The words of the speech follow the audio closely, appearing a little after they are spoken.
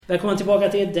Välkommen tillbaka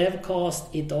till Dev.Cast.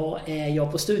 Idag är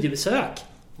jag på studiebesök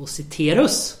hos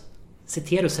Citerus.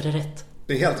 Citerus, är det rätt?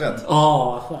 Det är helt rätt.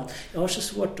 Ja, skönt. Jag har så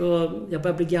svårt att... Jag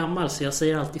börjar bli gammal så jag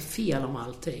säger alltid fel om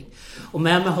allting. Och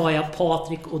med mig har jag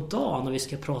Patrik och Dan och vi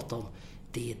ska prata om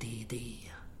DDD.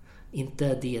 Inte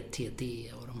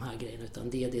DTD och de här grejerna utan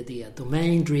DDD.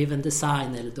 Domändriven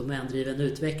design eller domändriven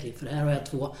utveckling. För här har jag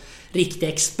två riktiga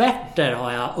experter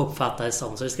har jag uppfattat det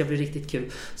som. Så det ska bli riktigt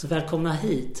kul. Så välkomna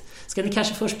hit. Ska ni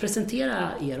kanske först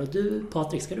presentera er? Och du,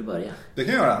 Patrik, ska du börja? Det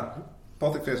kan jag göra.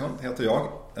 Patrik Fredriksson heter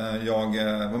jag. Jag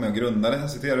var med och grundade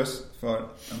Citerus för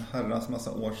en herrans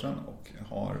massa år sedan. Och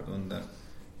har under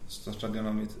största delen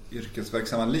av mitt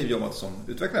yrkesverksamma liv jobbat som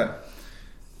utvecklare.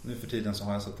 Nu för tiden så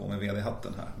har jag satt på mig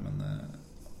vd-hatten här. Men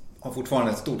har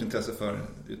fortfarande ett stort intresse för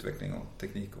utveckling och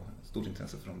teknik och stort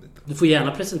intresse för de bitarna. Du får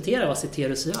gärna presentera vad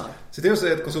Citerus gör. Citerus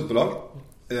är ett konsultbolag.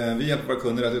 Vi hjälper våra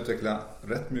kunder att utveckla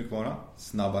rätt mjukvara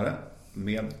snabbare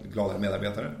med gladare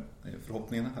medarbetare. Det är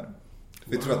förhoppningen här.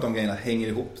 Vi tror att de grejerna hänger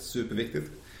ihop,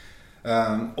 superviktigt.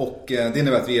 Och det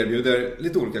innebär att vi erbjuder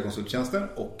lite olika konsulttjänster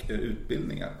och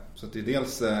utbildningar. Så att det är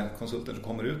dels konsulter som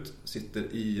kommer ut, sitter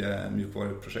i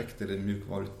mjukvaruprojekt eller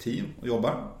mjukvaruteam och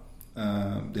jobbar.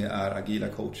 Det är agila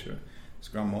coacher,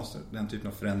 Scrum Master, den typen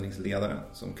av förändringsledare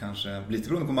som kanske blir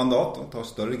beroende på mandat och tar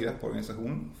större grepp på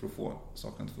organisationen för att få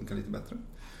sakerna att funka lite bättre.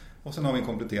 Och sen har vi en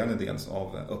kompletterande del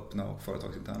av öppna och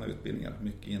företagsinterna utbildningar,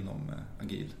 mycket inom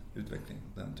agil utveckling,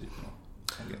 den typen av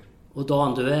agil. Och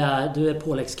Dan, du är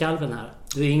påläggskalven här.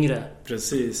 Du är yngre.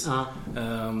 Precis. Ja.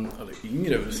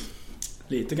 Yngre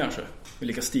lite kanske. Vi är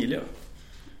lika stiliga.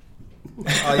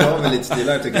 Ja, jag är väl lite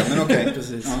stiligare tycker jag, men okej.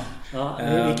 Precis. Ja,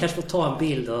 vi kanske får ta en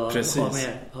bild och ha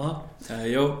med. Ja.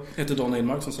 Jag heter Dan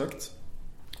Eilmark som sagt.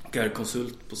 Och är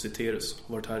konsult på Citerus.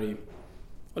 Har varit här i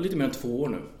lite mer än 2 år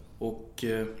nu.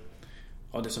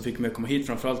 Och det som fick mig att komma hit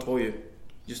framförallt var ju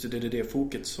just det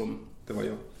DDD-foket som... Det var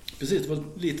jag. Precis, det var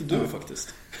lite du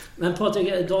faktiskt. Men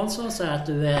Patrik, Dan sa så här att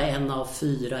du är en av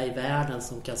 4 i världen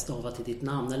som kan stava till ditt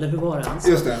namn. Eller hur var det? Han?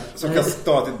 Just det, som kan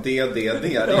stava till DDD.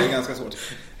 Det är ju ganska svårt.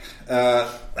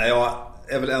 Jag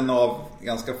är väl en av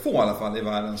ganska få i alla fall i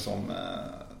världen som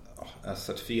är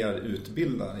certifierad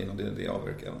utbildad inom DDD av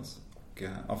Eric Evans.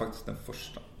 Och faktiskt den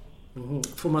första.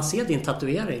 Får man se din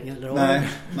tatuering? Eller? Nej,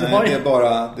 det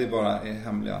är bara i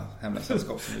hemliga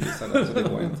sällskap som vi visar det, så det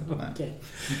går inte. Nej. Okay.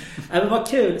 Men vad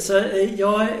kul. Så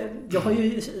jag har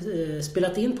ju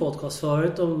spelat in podcast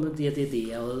förut om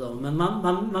DDD och dem, men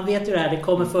man vet ju det här, det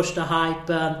kommer första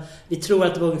hypen. Vi tror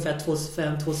att det var ungefär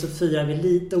 2005-2004. Vi är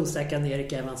lite osäkra när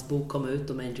Eric Evans bok kom ut,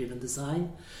 Domändriven design,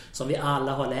 som vi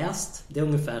alla har läst. Det är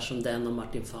ungefär som den om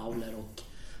Martin Fowler och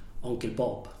Onkel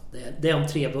Bob. Det är de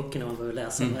 3 böckerna man behöver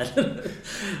läsa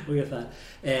ungefär.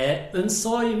 Men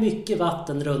så har ju mycket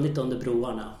vatten runnit under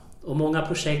broarna. Och många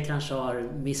projekt kanske har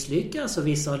misslyckats och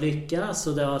vissa har lyckats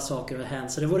och det har saker har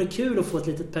hänt. Så det vore kul att få ett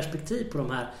litet perspektiv på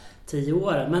de här 10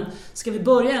 åren. Men ska vi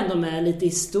börja ändå med lite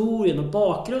historien och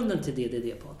bakgrunden till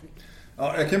DDD, Patrik?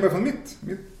 Ja, jag kan börja från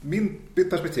mitt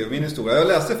perspektiv, min historia. Jag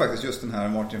läste faktiskt just den här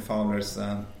Martin Fowlers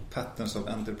Patterns of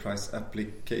Enterprise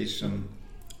Application.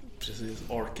 Precis,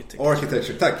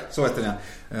 Architecture, tack, så heter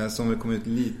den. Som kom ut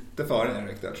lite före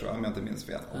Erik där, tror jag, om jag inte minns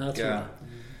fel.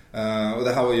 Och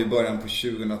det här var ju början på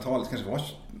 2000-talet, kanske var,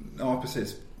 ja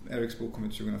precis, Eriks bok kom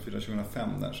ut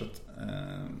 2004-2005 där. Så att,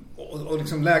 och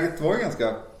liksom läget var ju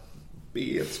ganska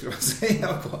bet, skulle jag säga,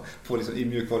 på liksom, i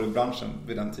mjukvarubranschen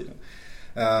vid den tiden.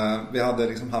 Vi hade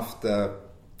liksom haft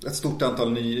ett stort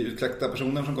antal nyutkläckta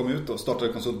personer som kom ut och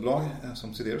startade konsultbolag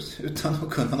som Citerus utan att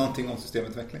kunna någonting om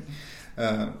systemutveckling.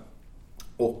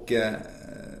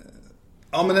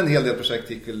 Men en hel del projekt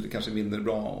gick väl kanske mindre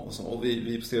bra och så. Och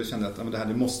vi på Citerus kände att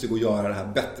det måste gå att göra det här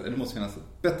bättre. Det måste finnas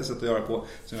ett bättre sätt att göra på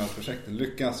som gör att projekten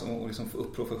lyckas och liksom få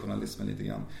upp professionalismen lite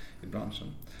grann i branschen.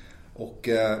 Och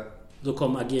då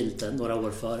kom agilt några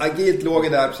år före. Agilt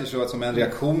låg där precis så som en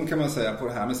reaktion kan man säga på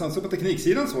det här. Men sen så på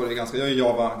tekniksidan så var det ganska, jag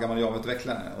är gammal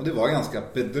Java-utvecklare och det var ganska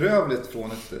bedrövligt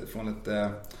från ett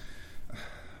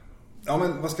ja,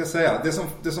 men vad ska jag säga?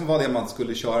 Det som var det man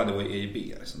skulle köra, det var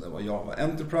EIB. Så det var Java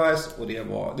Enterprise och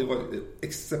det var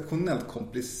exceptionellt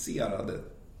komplicerade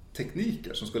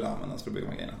tekniker som skulle användas för att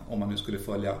bygga grejerna. Om man nu skulle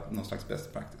följa någon slags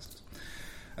best practice.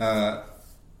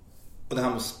 Och det här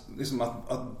med liksom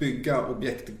att bygga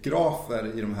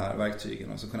objektgrafer i de här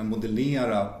verktygen och så kunna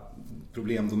modellera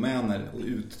problemdomäner och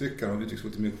uttrycka dem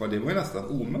uttrycksspråk till mjukvara, det var ju nästan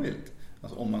omöjligt.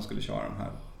 Alltså om man skulle köra de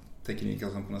här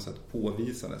teknikerna som på något sätt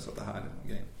påvisade så att det här är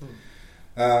grejen.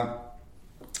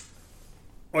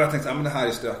 Och jag tänkte, men det här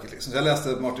är stökigt liksom. Så jag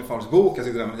läste Martin Fowlers bok, jag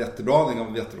tyckte den var jättebra. Den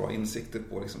gav jättebra insikter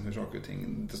på liksom hur saker och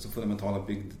ting, desto fundamentala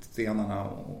byggstenarna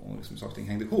och liksom saker och ting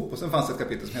hängde ihop. Och sen fanns det ett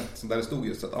kapitel där det stod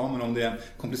just att men om det är en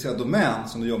komplicerad domän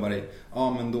som du jobbar i,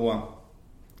 men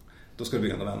då ska du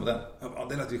bygga en domänmodell. Ja,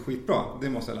 det lät ju skitbra, det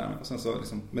måste jag lära mig. Och sen så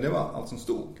liksom, men det var allt som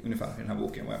stod ungefär i den här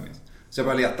boken, vad jag minns. Så jag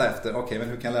började leta efter, men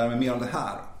hur kan jag lära mig mer om det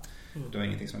här? Det var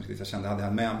ingenting som jag kände jag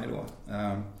hade med mig då.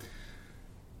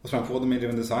 Och sprang på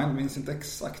Domändriven design, minns inte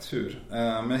exakt hur.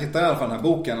 Men jag hittade i alla fall den här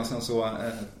boken och sen så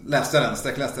läste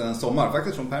jag den en sommar,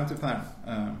 faktiskt från perm till perm.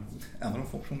 En av de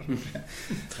få personer som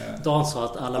Dan sa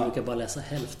att alla brukar bara läsa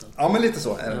hälften. Ja, men lite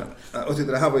så är det. Och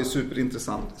tyckte det här var ju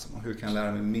superintressant. Liksom, hur kan jag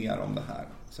lära mig mer om det här?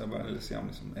 Så jag började se om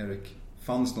liksom, Erik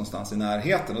fanns någonstans i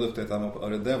närheten. Och då upptäckte jag att han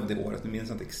var på Dev det året. Nu minns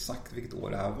jag inte exakt vilket år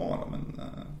det här var. Men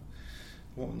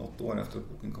det var något år efter att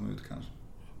boken kom ut kanske.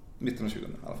 Mitten av 20 i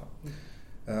alla fall.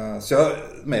 Så jag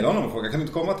mejlade honom och frågade, kan du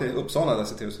inte komma till Uppsala där jag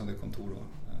sitter hos honom i kontor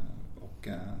och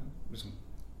liksom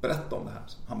berätta om det här?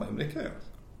 Så han bara, det kan jag göra.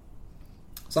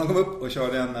 Så han kom upp och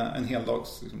körde en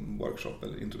heldags liksom, workshop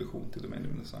eller introduktion till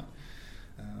Domändriven design.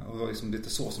 Och det var liksom lite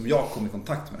så som jag kom i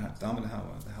kontakt med det här.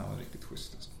 Det här var riktigt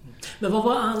schysst. Alltså. Men vad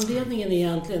var anledningen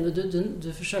egentligen?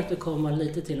 Du försökte komma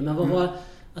lite till, men vad var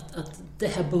att det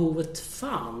här behovet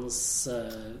fanns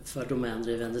för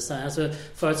domändriven design? Alltså,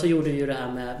 förut så gjorde vi ju det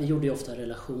här med, vi gjorde ju ofta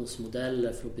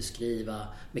relationsmodeller för att beskriva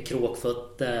med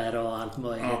kråkfötter och allt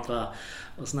möjligt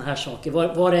och såna här saker.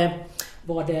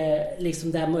 Var det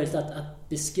liksom där möjligt att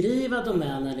beskriva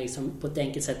domänen liksom på ett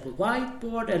enkelt sätt på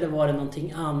whiteboard, eller var det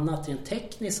någonting annat rent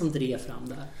tekniskt som drev fram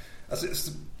det här?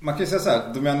 Alltså, man kan ju säga så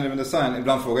här, domändriven design,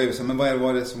 ibland frågar jag ju men vad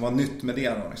var det som var nytt med det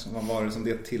då? Liksom? Vad var det som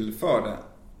det tillförde?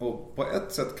 Och på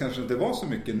ett sätt kanske det var så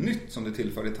mycket nytt som det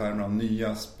tillförde i termer av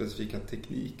nya specifika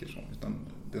tekniker. Utan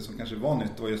det som kanske var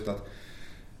nytt var just att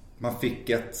man fick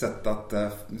ett sätt att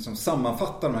liksom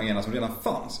sammanfatta de här grejerna som redan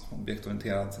fanns.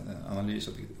 Objektorienterad analys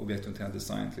och objektorienterad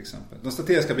design till exempel. De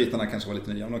strategiska bitarna kanske var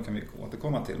lite nya, men de kan vi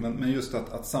återkomma till. Men just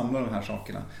att samla de här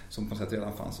sakerna som på något sätt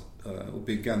redan fanns och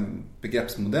bygga en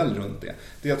begreppsmodell runt det.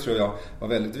 Det tror jag var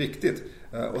väldigt viktigt.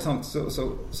 Och samtidigt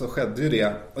så skedde ju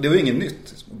det, och det var ju inget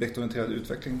nytt. Objektorienterad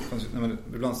utveckling,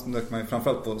 ibland dök man ju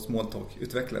framförallt på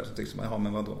smalltalk-utvecklare som tyckte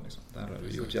men vadå? Liksom, det här har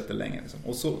vi gjort jättelänge. Liksom.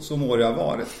 Och så må det ha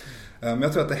varit. Men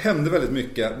jag tror att det hände väldigt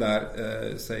mycket där,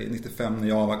 säg 95 när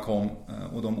Java kom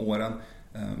och de åren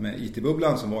med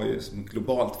IT-bubblan som var ju ett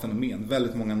globalt fenomen.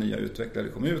 Väldigt många nya utvecklare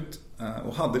kom ut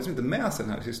och hade liksom inte med sig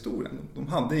den här historien. De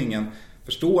hade ingen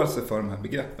förståelse för de här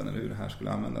begreppen eller hur det här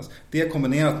skulle användas. Det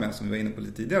kombinerat med, som vi var inne på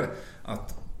lite tidigare,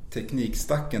 att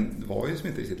teknikstacken var ju som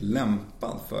inte riktigt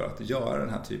lämpad för att göra den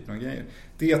här typen av grejer.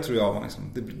 Det tror jag var liksom,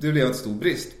 det blev en stor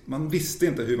brist. Man visste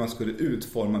inte hur man skulle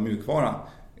utforma mjukvara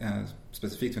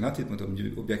specifikt för den här typen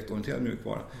av objektorienterad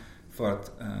mjukvara för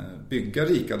att bygga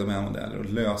rika domänmodeller och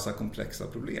lösa komplexa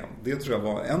problem. Det tror jag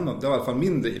var det var i alla fall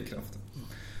min drivkraft.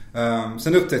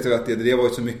 Sen upptäckte jag att det var ju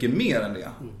så mycket mer än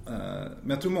det. Men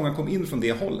jag tror många kom in från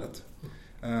det hållet.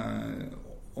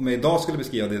 Om jag idag skulle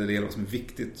beskriva det som är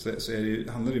viktigt så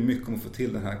handlar det mycket om att få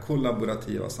till det här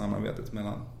kollaborativa samarbetet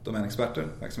mellan domänexperter,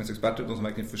 verksamhetsexperter, de som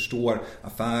verkligen förstår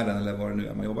affären eller vad det nu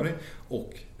är man jobbar i,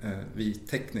 och vi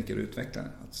tekniker och utvecklare.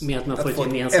 Med att man får ett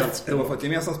gemensamt språk. Man får ett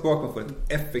gemensamt språk, man får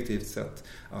ett effektivt sätt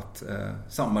att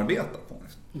samarbeta på.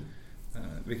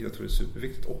 Vilket jag tror är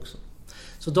superviktigt också.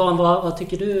 Så Dan, vad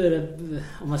tycker du,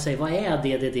 om man säger, vad är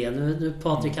DDD? Nu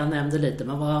Patrik han nämnde lite,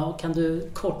 men vad kan du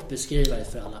kort beskriva det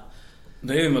för alla?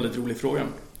 Det är en väldigt rolig fråga.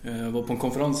 Jag var på en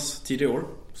konferens tidigare år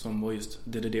som var just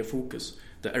DDD-fokus,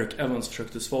 där Eric Evans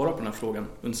försökte svara på den här frågan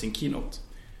under sin keynote.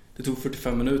 Det tog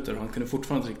 45 minuter och han kunde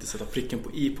fortfarande inte riktigt sätta pricken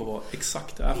på i på vad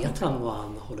exakt det är. Vet han vad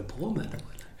han håller på med då?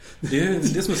 Det är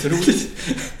det som är så roligt.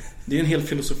 Det är en hel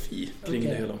filosofi kring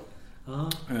det hela.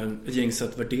 Ett gäng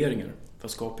sätt värderingar för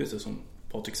skapelse, som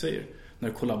Patrik säger, när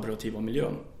det kollaborativa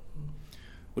miljön.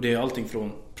 Och det är allting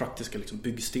från praktiska liksom,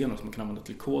 byggstenar som man kan använda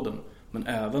till koden, men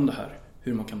även det här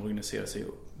hur man kan organisera sig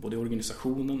både i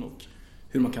organisationen och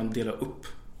hur man kan dela upp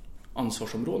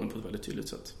ansvarsområden på ett väldigt tydligt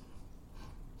sätt.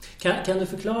 Kan du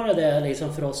förklara det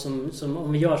liksom för oss som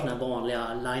om vi gör såna här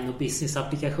vanliga line of business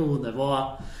applikationer,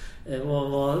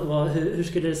 hur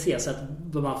skulle det se så att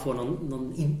man får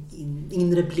någon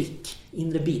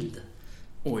inre bild?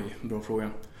 Oj, bra fråga.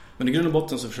 Men i grund och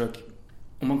botten så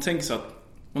om man tänker sig att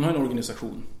man har en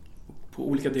organisation, på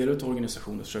olika delar av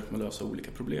organisationen försöker man lösa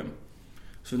olika problem.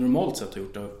 Så normalt sett har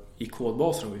gjort det i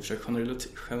kodbaser har vi försökt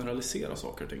generalisera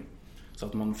saker och ting. Så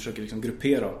att man försöker liksom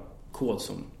gruppera kod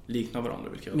som liknar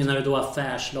varandra. Menar du då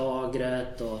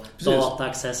affärslagret och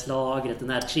dataaccesslagret, den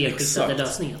här treskiktade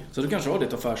lösningen? Så du kanske har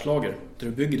ditt affärslager där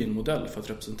du bygger din modell för att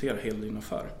representera hela din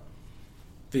affär.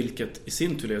 Vilket i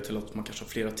sin tur leder till att man kanske har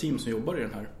flera team som jobbar i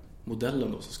den här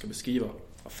modellen då, som ska beskriva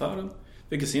affären.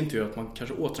 Vilket i sin tur gör att man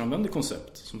kanske återanvänder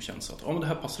koncept som känns att men det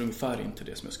här passar ungefär in till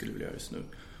det som jag skulle vilja göra just nu.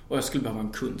 Och jag skulle behöva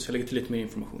en kund, så jag lägger till lite mer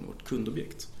information i vårt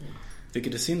kundobjekt.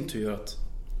 Vilket i sin tur gör att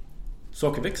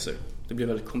saker växer. Det blir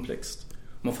väldigt komplext.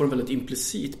 Man får en väldigt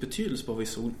implicit betydelse på vad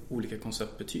vissa olika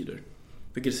koncept betyder.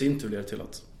 Vilket i sin tur leder till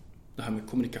att det här med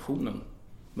kommunikationen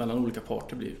mellan olika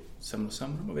parter blir sämre och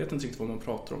sämre. Man vet inte riktigt vad man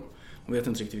pratar om. Man vet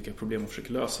inte riktigt vilka problem man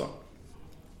försöker lösa.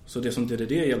 Så det som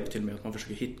DDD hjälper till med är att man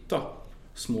försöker hitta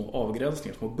små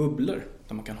avgränsningar, små bubblor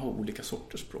där man kan ha olika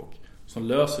sorters språk som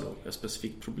löser då ett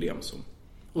specifikt problem.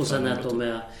 Och sen att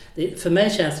för mig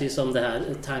känns det ju som det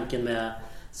här tanken med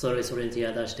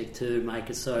serviceorienterad arkitektur,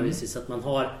 microservices, att man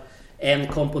har en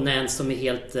komponent som är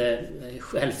helt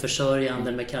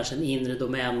självförsörjande med kanske en inre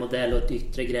domänmodell och ett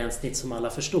yttre gränssnitt som alla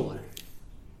förstår.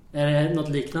 Är det något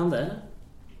liknande?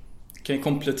 Kan ju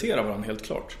komplettera varandra helt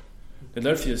klart. Det är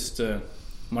därför just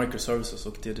microservices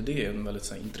och DDD är en väldigt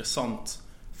så här, intressant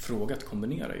fråga att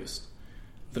kombinera just.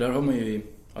 För där har man ju i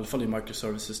alla fall i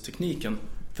microservices-tekniken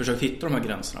försökt hitta de här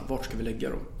gränserna. Vart ska vi lägga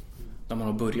dem? Där man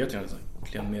har börjat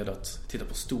egentligen med att titta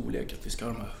på storlek. Att vi ska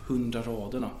ha de här 100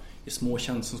 raderna i små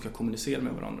tjänster som ska kommunicera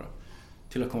med varandra.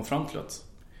 Till att komma fram till att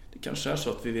det kanske är så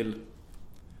att vi vill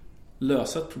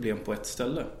lösa ett problem på ett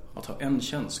ställe. Att ha en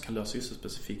tjänst kan lösa just ett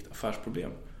specifikt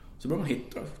affärsproblem. Så börjar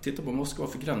man titta på vad ska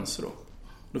vara för gränser då.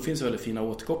 Då finns det väldigt fina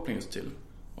återkopplingar till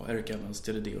Eric Evans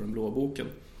DDD och den blåa boken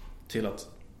till att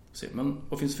se, men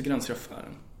vad finns det för gränser i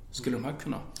affären? Skulle de här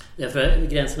kunna? Därför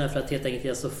gränserna för att helt enkelt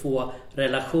ge så få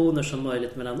relationer som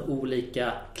möjligt mellan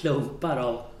olika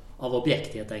klumpar av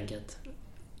objekt helt enkelt.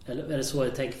 Eller är det så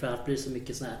jag tänker, för att det blir så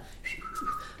mycket såna här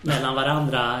mellan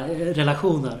varandra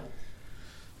relationer?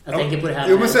 Jag tänker på det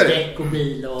här med däck och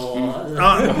bil och...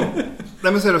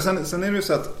 Nej, men sen är det ju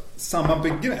så att samma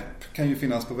begrepp kan ju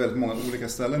finnas på väldigt många olika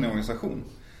ställen i organisation.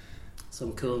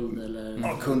 Som kund eller...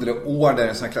 Ja, kund eller order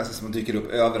är sådana klasser som dyker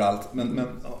upp överallt. Men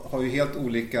har ju helt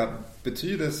olika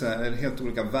betydelse eller helt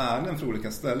olika värden för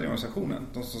olika ställen i organisationen.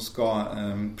 De som ska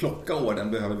plocka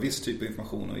ordern behöver viss typ av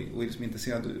information och är liksom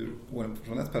intresserade ur ordern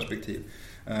från ett perspektiv.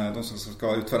 De som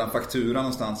ska utföra en faktura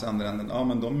någonstans i andra änden,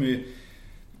 men de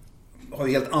har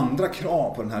ju helt andra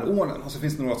krav på den här ordern. Och så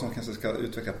finns det några som kanske ska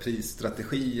utveckla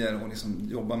prisstrategier och liksom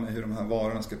jobba med hur de här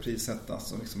varorna ska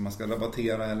prissättas. Och liksom man ska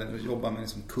rabattera eller jobba med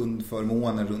liksom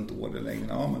kundförmåner runt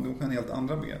orderlängderna. Men då kan helt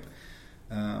andra begrepp.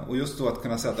 Och just då att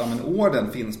kunna säga att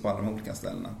ordern finns på alla de olika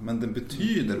ställena. Men den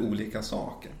betyder olika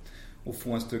saker. Och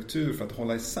få en struktur för att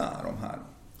hålla isär de här.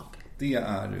 Det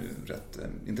är ju rätt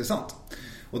intressant.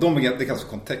 Och de begrepp, det kallas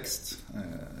kontext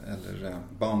eller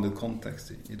bounded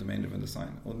context i Domändriven design.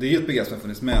 Och det är ett begrepp som har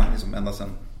funnits med liksom ända sedan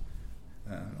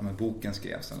boken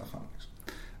skrevs i alla fall.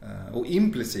 Och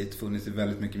implicit funnits det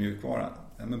väldigt mycket mjukvara.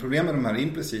 Men problemet med de här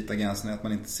implicita gränserna är att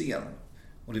man inte ser dem.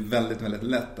 Och det är väldigt, väldigt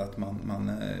lätt att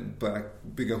man börjar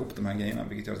bygga ihop de här grejerna,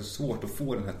 vilket gör det svårt att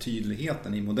få den här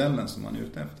tydligheten i modellen som man är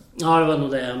ute efter. Ja, det var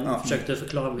nog det jag försökte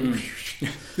förklara.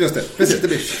 Just det, precis, det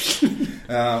blir.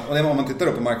 Och det var, om man tittar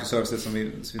då på microservices som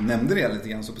vi nämnde det lite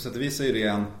grann, så på sätt och vis är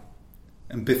det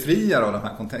en befriare av den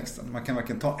här kontexten. Man kan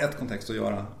verkligen ta ett kontext och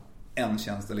göra en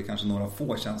tjänst eller kanske några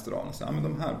få tjänster av och säga, men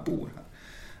de här bor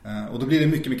här. Och då blir det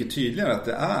mycket, mycket tydligare att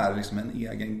det är liksom en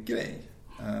egen grej.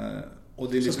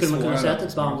 Och det är så skulle man kunna säga att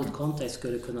ett bounded context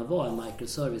skulle kunna vara en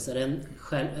microservice? Är det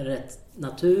en rätt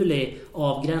naturlig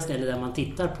avgränsning eller där man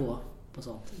tittar på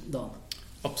sånt? Dan?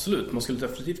 Absolut, man skulle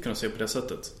definitivt kunna se på det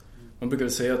sättet. Man brukar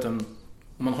väl säga att om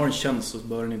man har en tjänst så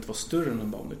bör den inte vara större än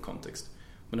en bounded context.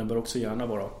 Men den bör också gärna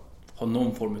ha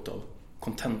någon form av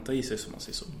kontenta i sig, som man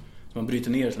säger så. Så man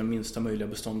bryter ner till den minsta möjliga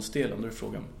beståndsdelen. Då är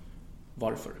frågan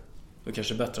varför. Det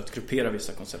kanske är bättre att gruppera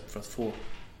vissa koncept för att få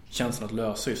tjänsten att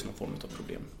lösa just någon form av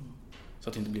problem. Så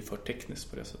att det inte blir för tekniskt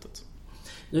på det sättet.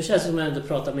 Nu känns det som att du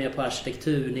pratar mer på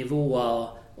arkitekturnivå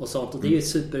och sånt. Och det är ju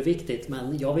superviktigt.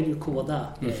 Men jag vill ju koda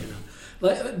grejerna.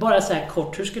 Bara så här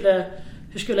kort.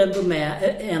 Hur skulle ändå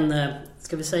med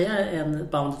ska vi säga en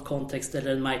bounded context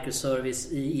eller en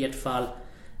microservice i ert fall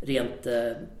rent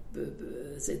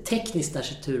tekniskt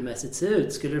arkitekturmässigt se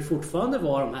ut? Skulle det fortfarande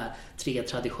vara de här 3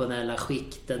 traditionella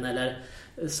skikten eller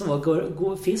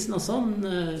så? Finns det någon sån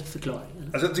förklaring?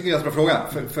 Alltså jag tycker det är en bra fråga.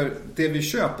 För det vi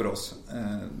köper oss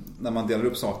när man delar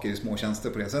upp saker i små tjänster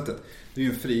på det sättet, det är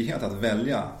ju en frihet att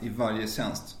välja i varje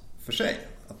tjänst för sig.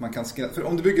 Att man kan för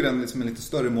om du bygger den liksom en lite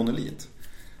större monolit,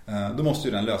 då måste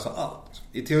ju den lösa allt.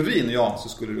 I teorin, så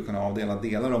skulle du kunna avdela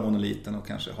delar av monoliten och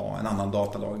kanske ha en annan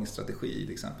datalagringsstrategi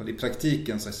till exempel. I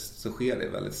praktiken så sker det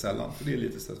väldigt sällan, för det är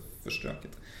lite så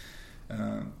förstökigt.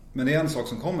 Men det är en sak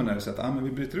som kommer när du säger att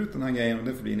vi bryter ut den här grejen och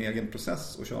det får bli en egen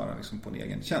process och köra liksom på en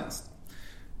egen tjänst.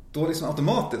 då liksom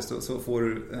automatiskt så får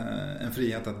du en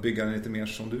frihet att bygga den lite mer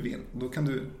som du vill. Då kan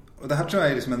du, och det här tror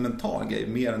jag är liksom en mental grej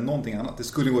mer än någonting annat. Det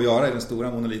skulle gå att göra i den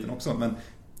stora monoliten också, men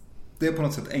det är på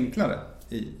något sätt enklare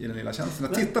i den lilla tjänsten.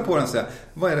 Att titta på den och säga,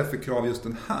 vad är det för krav just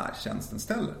den här tjänsten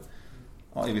ställer?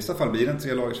 Ja, i vissa fall blir det en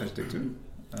 3-lagers arkitektur.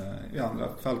 I andra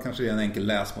fall kanske det är en enkel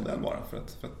läsmodell bara. För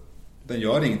att den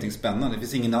gör ingenting spännande. Det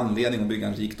finns ingen anledning att bygga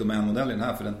en rik domänmodell i den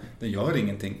här, för den gör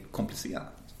ingenting komplicerat.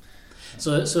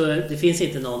 Så det finns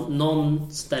inte någon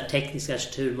där teknisk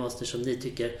arkitekturmönster som ni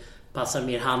tycker passar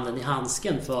mer handen i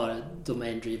handsken för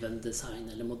domändriven design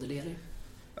eller modellering?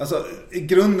 Alltså i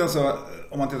grunden så,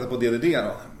 om man tittar på DDD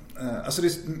då. Alltså det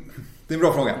är en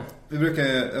bra fråga. Vi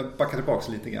brukar backa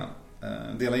tillbaka lite grann.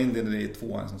 Dela in DDD i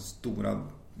två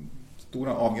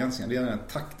stora avgränsningar. Det är den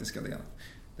taktiska delen.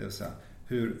 Det vill säga,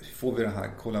 hur får vi det här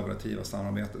kollaborativa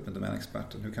samarbetet med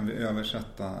domänexperten? Hur kan vi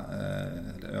översätta,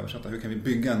 hur kan vi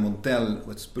bygga en modell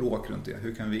och ett språk runt det?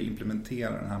 Hur kan vi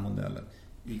implementera den här modellen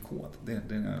i kod?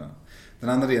 Den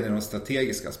andra delen är den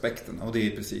strategiska aspekten, och det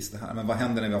är precis det här. Men vad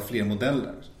händer när vi har fler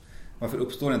modeller? Varför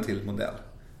uppstår en till modell?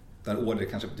 Där order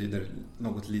kanske betyder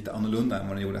något lite annorlunda än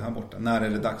vad den gjorde här borta. När är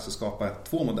det dags att skapa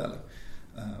 2 modeller?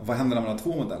 Vad händer när man har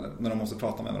 2 modeller? När de måste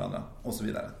prata med varandra och så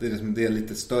vidare. Det är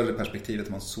lite större perspektivet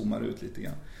man zoomar ut lite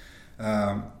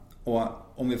grann. Och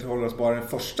om vi förhåller oss bara den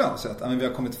första, så att vi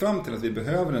har kommit fram till att vi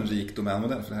behöver en rik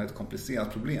domänmodell för det här är ett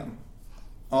komplicerat problem.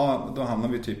 Ja, då hamnar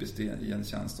vi typiskt i en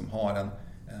tjänst som har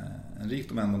en rik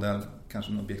domänmodell,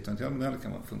 kanske en objektorienterad modell, det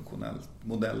kan vara en funktionell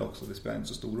modell också, det spelar inte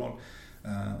så stor roll.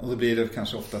 Och då blir det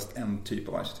kanske oftast en typ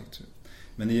av arkitektur.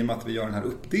 Men i och med att vi gör den här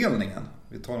uppdelningen,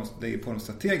 vi lägger på de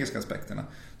strategiska aspekterna,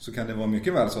 så kan det vara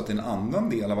mycket väl så att i en annan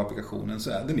del av applikationen så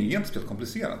är den inte speciellt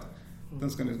komplicerad.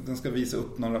 Den ska visa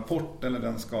upp någon rapport, eller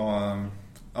den ska,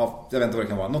 ja, jag vet inte vad det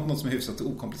kan vara, något som är hyfsat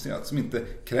okomplicerat, som inte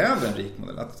kräver en rik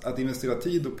modell. Att investera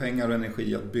tid och pengar och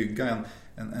energi att bygga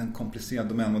en komplicerad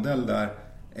domänmodell där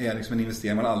är liksom en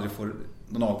investering man aldrig får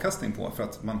någon avkastning på, för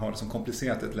att man har det som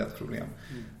komplicerat ett lätt problem.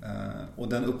 Och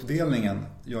den uppdelningen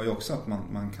gör ju också att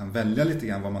man kan välja lite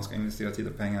grann vad man ska investera tid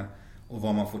och pengar och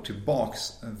vad man får tillbaks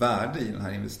värde i den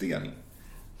här investeringen.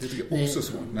 Det tycker jag också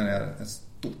svårt när det är ett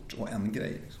stort och en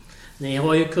grej. Liksom. Ni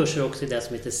har ju kurser också i det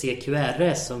som heter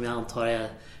CQRS, som jag antar är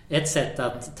ett sätt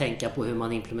att tänka på hur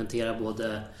man implementerar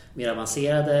både mer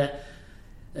avancerade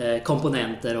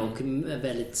komponenter och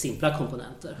väldigt simpla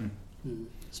komponenter.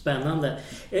 Spännande.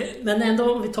 Men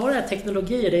ändå, om vi tar det här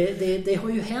teknologier, det har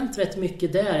ju hänt rätt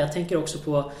mycket där. Jag tänker också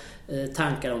på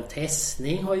tankar om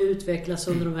testning har ju utvecklats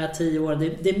under de här 10 åren.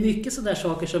 Det är mycket sådär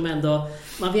saker som ändå,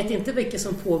 man vet inte vilka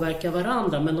som påverkar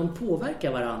varandra, men de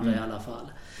påverkar varandra i alla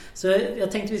fall. Så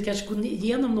jag tänkte vi kanske gå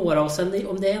igenom några, och sen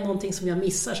om det är någonting som jag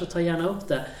missar så ta gärna upp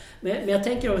det. Men jag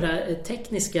tänker om den här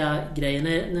tekniska grejen,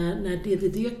 när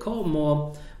DDD kom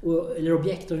eller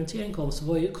objektorientering kom,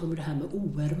 så kom det här med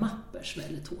OR-mappers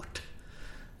väldigt hårt.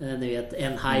 Ni vet,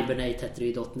 en Hibernate heter det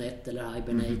i .NET eller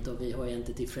Hibernate, och vi har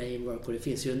Entity Framework, och det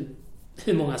finns ju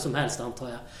hur många som helst antar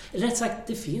jag. Eller rätt sagt,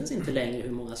 det finns inte längre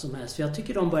hur många som helst, för jag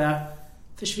tycker de börjar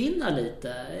försvinna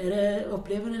lite.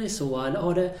 Upplever ni det så? Eller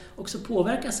har det också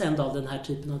påverkats ändå av den här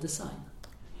typen av design?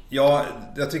 Ja,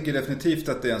 jag tycker definitivt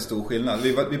att det är en stor skillnad.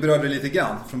 Vi berörde det lite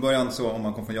grann. Från början så, om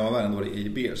man kom från Java-världen, då var det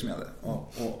EIB som gällde.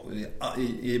 Och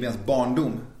i EIB:s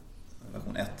barndom,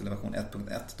 version 1 eller version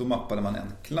 1.1, då mappade man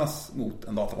en klass mot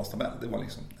en databastabell. Det var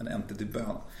liksom en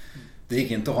entity-bön. Det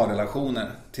gick inte att ha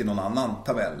relationer till någon annan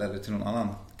tabell eller till någon annan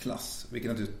klass.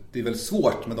 Vilket naturligtvis, det är väldigt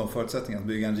svårt med de förutsättningarna att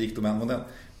bygga en rik domänmodell.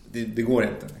 Det går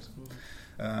inte. Liksom.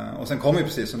 Och sen kommer ju,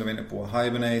 precis som du var inne på,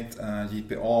 Hibernate,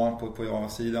 JPA på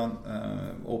Java-sidan.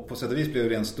 Och på sätt och vis blev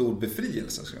det en stor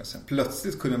befrielse, skulle jag säga.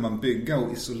 Plötsligt kunde man bygga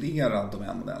och isolera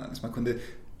domänmodellen. Så man kunde i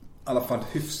alla fall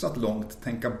hyfsat långt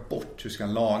tänka bort hur ska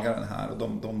jag laga den här. Och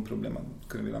de problemen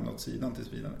kunde vi lämna åt sidan tills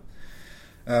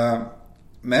vidare.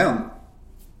 Men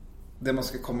det man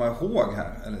ska komma ihåg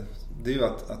här, det är ju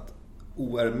att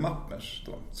OR-mappers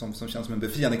då, som känns som en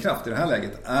befriande kraft i det här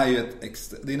läget, är ju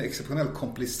det är en exceptionellt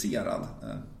komplicerad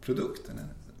produkt, en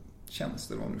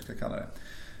tjänst eller vad man nu ska kalla det,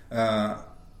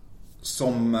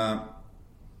 som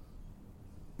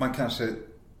man kanske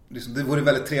liksom, det vore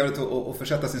väldigt trevligt att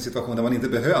försätta sig i en situation där man inte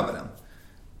behöver den.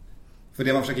 För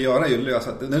det man försöker göra är ju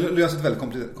lösa ett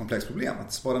väldigt komplext problem.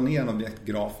 Att spara ner en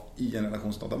objektgraf i en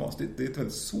relationsdatabas, det är ett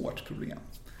väldigt svårt problem.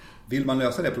 Vill man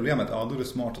lösa det problemet, ja, då är det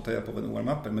smart att ta hjälp av en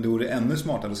OR-mapper. Men det vore ännu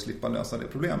smartare att slippa lösa det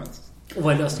problemet. Och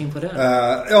vad är lösningen på det?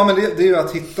 Ja, men det är ju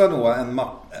att hitta då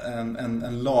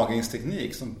en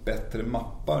lagringsteknik som bättre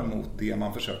mappar mot det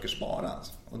man försöker spara.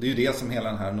 Och det är ju det som hela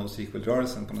den här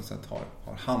NoSQL-rörelsen på något sätt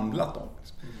har handlat om.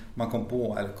 Man kom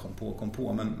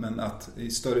på, men att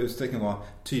i större utsträckning vara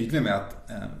tydlig med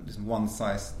att liksom one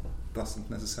size doesn't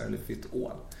necessarily fit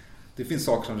all. Det finns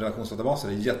saker som relationsdatabaser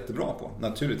är jättebra på.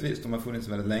 Naturligtvis, de har funnits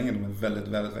väldigt länge, de är väldigt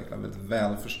välutvecklade, väldigt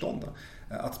välförstådda.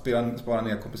 Att spara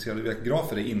ner komplicerade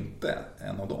grafer är inte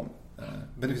en av dem.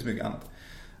 Men det finns mycket annat.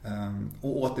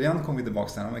 Och återigen kommer vi tillbaka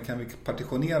till det här. Kan vi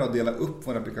partitionera och dela upp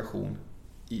vår applikation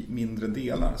i mindre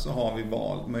delar, så har vi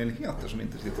valmöjligheter som vi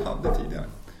inte riktigt hade tidigare.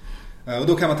 Och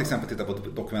då kan man till exempel titta på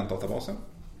dokumentdatabasen.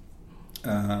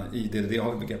 I DDD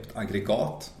har vi begreppet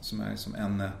aggregat, som är som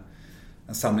en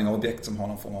samling av objekt som har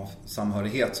någon form av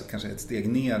samhörighet, så kanske ett steg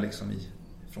ner liksom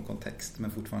från kontext,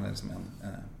 men fortfarande är det som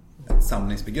ett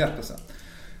samlingsbegrepp.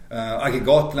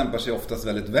 Aggregat lämpar sig oftast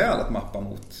väldigt väl att mappa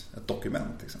mot ett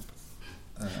dokument till exempel.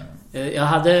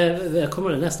 Jag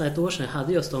kommer nästan ett år sedan, jag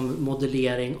hade just om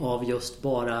modellering av just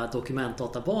bara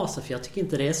dokumentdatabaser, för jag tycker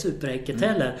inte det är superenkelt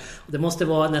heller. Och det måste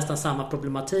vara nästan samma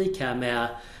problematik här med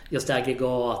just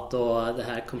aggregat och det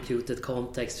här computed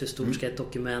context, hur stort ska ett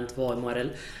dokument vara,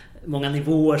 många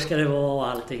nivåer ska det vara och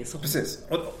allting så. Precis,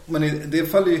 men det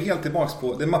faller ju helt tillbaks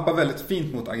på, det mappar väldigt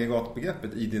fint mot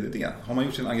aggregatbegreppet i DDD. Har man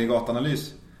gjort sin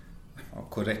aggregatanalys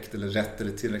korrekt eller rätt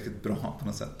eller tillräckligt bra på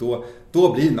något sätt,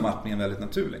 då blir den mappningen väldigt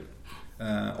naturlig.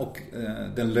 Och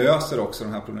den löser också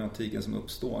den här problematiken som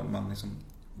uppstår. Man liksom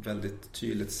väldigt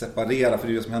tydligt separerar, för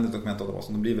det är det som händer i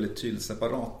dokumentdatabasen, de blir väldigt tydligt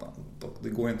separata. Det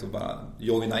går inte att bara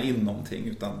joina in någonting,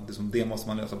 utan det måste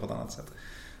man lösa på ett annat sätt.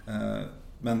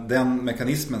 Men den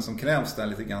mekanismen som krävs där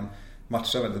lite grann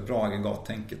matchar väldigt bra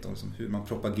aggregattänket och liksom hur man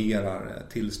propagerar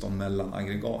tillstånd mellan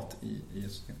aggregat i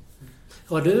ett system.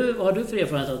 Vad har du för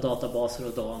erfarenhet av databaser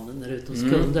och Dan när du är ute hos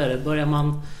kunder?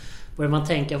 Börjar man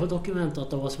tänka på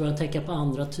dokumentdatabaser? Börjar man tänka på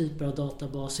andra typer av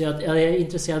databaser? Jag är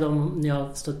intresserad om ni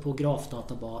har stött på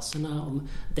grafdatabaserna, om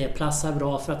det passar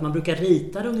bra, för att man brukar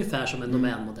rita det ungefär som en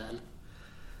domänmodell.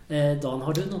 Dan,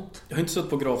 har du något? Jag har inte stött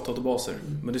på grafdatabaser,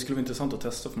 men det skulle vara intressant att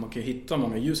testa, för man kan ju hitta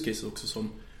många use cases också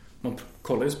som man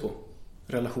kollar just på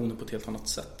relationer på ett helt annat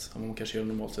sätt än man kanske gör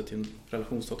normalt sett i en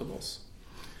relationsdatabas.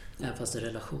 Ja, fast det är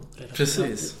relation.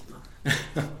 Precis.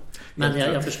 Men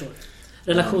jag förstår.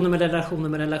 Relationer med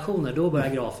relationer, då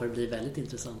börjar grafer bli väldigt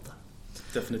intressanta.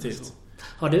 Definitivt. Alltså.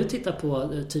 Har du tittat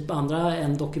på typ andra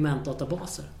än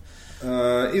dokumentdatabaser?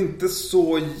 Inte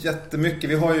så jättemycket.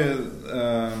 Vi har ju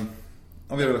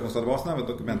om vi har relationsdatabaserna och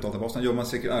dokumentdatabaserna, gör man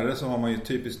CQRS så har man ju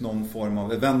typiskt någon form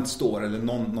av event store eller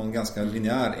någon ganska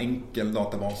linjär enkel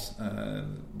databas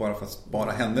bara för att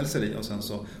spara händelser i, och sen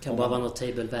så kan bara vara något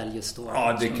table value store.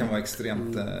 Ja, det kan vara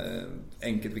extremt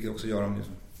enkelt, vilket också gör dem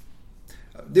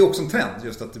det är också en trend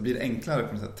just att det blir enklare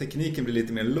på något sätt. Tekniken blir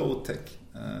lite mer low tech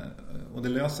och det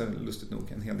löser lustigt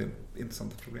nog en hel del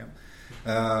intressanta problem.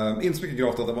 Inte så mycket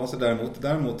grafdatabaser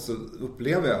däremot så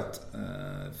upplever jag att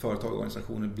företag och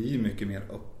organisationer blir mycket mer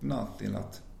öppna till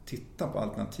att titta på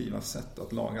alternativa sätt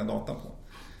att lagra data på.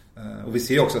 Och vi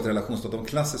ser också att de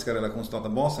klassiska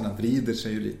relationsdatabaserna vrider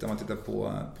sig ju lite. Om man tittar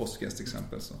på Postgres till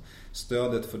exempel, så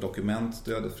stödet för dokument,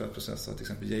 stödet för att processa till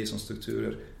exempel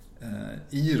JSON-strukturer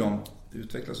i dem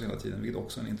utvecklas hela tiden, vilket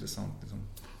också är en intressant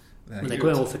men det går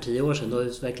jag ihåg för 10 år sedan, då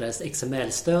utvecklades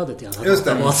XML-stödet i alla just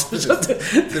det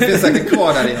finns säkert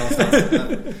kvar där i någonstans.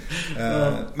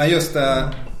 Men just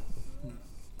jag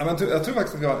tror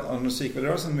faktiskt att vi har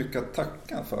musikrörelsen mycket att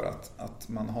tacka för att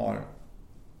man har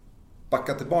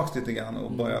backat tillbaka lite grann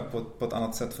och börjat på ett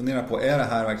annat sätt fundera på, är det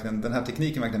här verkligen, den här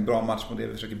tekniken verkligen bra match på det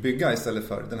vi försöker bygga, istället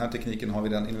för den här tekniken har vi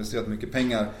redan investerat mycket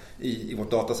pengar i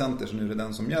vårt datacenter, så nu är det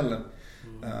den som gäller.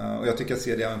 Och jag tycker att jag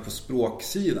ser det även på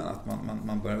språksidan, att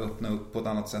man börjar öppna upp på ett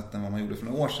annat sätt än vad man gjorde för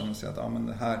några år sedan och säga att men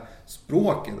det här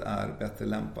språket är bättre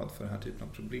lämpat för den här typen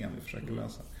av problem vi försöker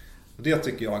lösa. Och det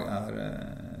tycker jag är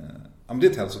det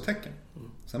är ett hälsotecken.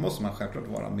 Sen måste man självklart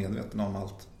vara medveten om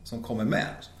allt som kommer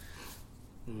med.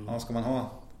 Ska man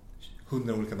ha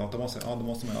 100 olika databaser, då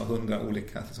måste man ha 100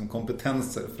 olika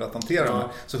kompetenser för att hantera dem.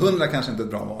 Så 100 kanske inte är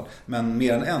ett bra val, men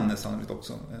mer än en är sannolikt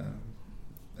också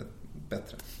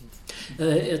bättre.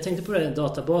 Jag tänkte på det,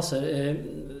 databaser,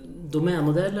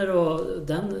 domänmodeller, och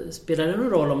den spelar det någon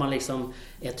roll om man liksom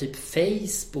är typ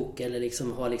Facebook eller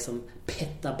liksom har liksom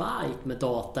petabyte med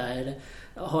data, eller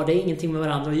har det ingenting med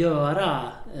varandra att göra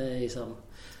liksom?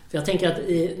 För jag tänker att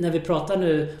när vi pratar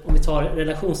nu, om vi tar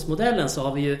relationsmodellen, så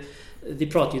har vi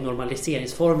pratar ju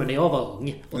normaliseringsformer när jag var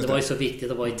ung. Och det var ju så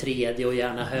viktigt att vara i 3D och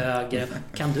gärna högre.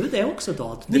 Kan du det också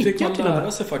då? Det fick man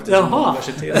lära sig faktiskt på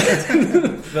universitetet.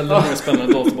 Väldigt många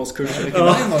spännande databaskurser. Vilken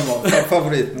är normal?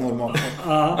 Favorit normal.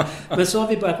 Ja, men så har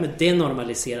vi börjat med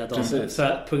denormalisera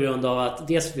data. På grund av att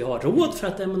dels vi har råd för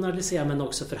att denormalisera, men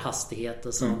också för hastighet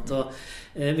och sånt. Och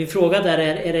min fråga där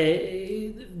är det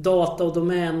data och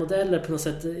domänmodeller på något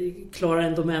sätt, klarar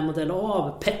en domänmodell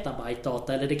av petabyte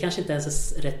data, eller det kanske inte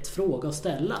ens är rätt fråga? fråga att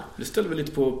ställa. Det ställer väl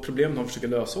lite på problem de försöker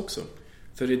lösa också.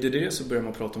 För i det så börjar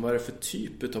man prata om vad är det för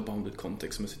typ av bounded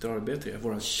context som jag sitter och arbetar i. Är det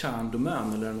vår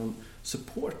kärndomän eller är det någon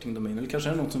supporting domain eller kanske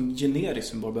är det något som generiskt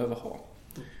som vi bara behöver ha.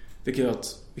 Vilket gör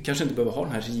att vi kanske inte behöver ha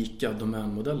den här rika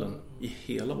domänmodellen i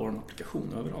hela vår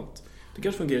applikation överallt. Det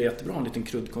kanske fungerar jättebra en liten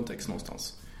kryddkontext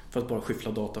någonstans för att bara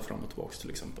skyffla data fram och tillbaka till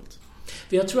exempel.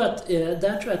 För jag tror att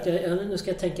nu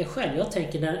ska jag tänka själv. Jag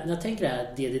tänker när jag tänker det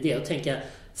här DDD, jag tänker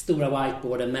stora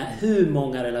whiteboarden med hur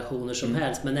många relationer som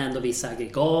helst men ändå vissa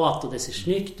aggregat och det ser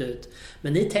snyggt ut.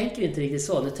 Men ni tänker inte riktigt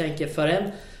så. Ni tänker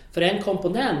för en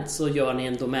komponent så gör ni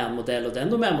en domänmodell och den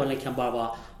domänmodellen kan bara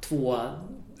vara 2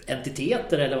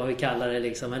 entiteter eller vad vi kallar det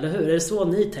liksom. Eller hur? Är det så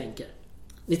ni tänker?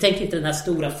 Ni tänker inte den här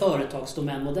stora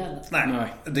företagsdomänmodellen?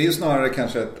 Nej. Det är ju snarare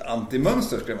kanske ett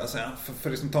antimönster skulle jag säga. För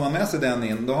liksom tar man med sig den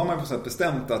in, då har man på sätt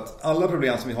bestämt att alla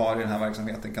problem som vi har i den här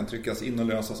verksamheten kan tryckas in och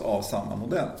lösas av samma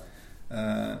modell.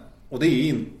 Och det är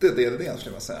inte DDD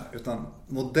skulle jag säga. Utan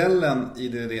modellen i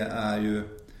DDD är ju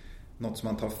något som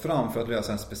man tar fram för att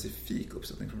lösa en specifik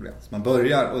uppsättning problem. Så man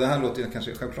börjar, och det här låter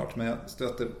kanske självklart, men jag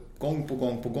stöter gång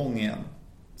på gång igen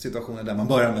situationer där man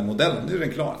börjar med modellen. Nu är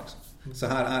den klar liksom. Så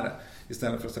här är det.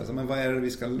 Istället för att säga, men vad är det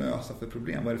vi ska lösa för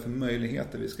problem? Vad är det för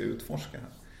möjligheter vi ska utforska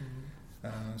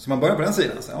här? Så man börjar på den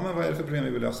sidan. Så, men vad är det för problem vi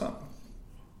vill lösa?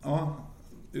 Ja,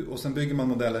 och sen bygger man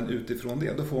modellen utifrån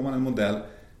det. Då får man en modell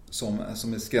som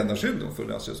är skräddarsydd för att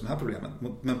lösa just de här problemen.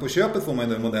 Men på köpet får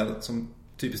man en modell som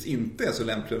typiskt inte är så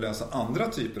lämplig att lösa andra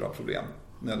typer av problem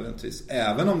nödvändigtvis.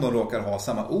 Även om de råkar ha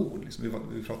samma ord. Liksom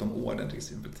vi pratade om orden till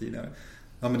exempel tidigare.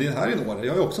 Ja, men det här är en order.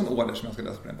 Jag har ju också en order som jag ska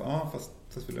lösa problem på. Ja,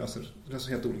 fast vi löser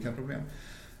helt olika problem.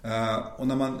 Och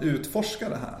när man utforskar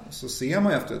det här så ser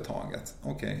man ju efter ett tag att,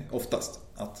 oftast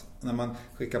att när man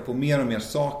skickar på mer och mer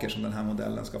saker som den här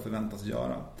modellen ska förväntas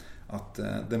göra, att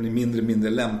den blir mindre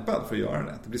lämpad för att göra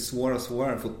det. Det blir svårare och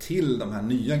svårare att få till de här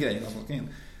nya grejerna som ska in.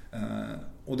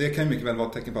 Och det kan ju mycket väl vara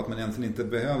ett tecken på att man egentligen inte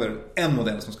behöver en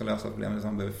modell som ska lösa problemet, utan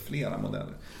man behöver flera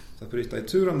modeller. Så att bryta i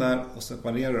tur dem där och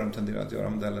separera dem tenderar att göra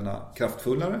modellerna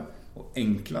kraftfullare och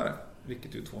enklare.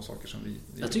 Vilket är ju 2 saker som vi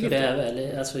jag tycker det är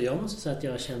väldigt, alltså jag måste säga att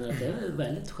jag känner att det är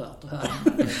väldigt skönt att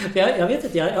höra. jag vet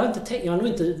inte, jag har nog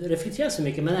inte reflekterat så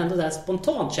mycket, men ändå där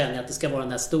spontant känner jag att det ska vara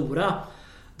den här stora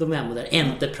domänmodellen,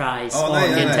 Enterprise,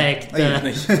 Architect.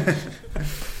 Nej.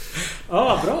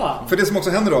 Ja, bra. För det som också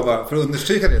händer då, bara för att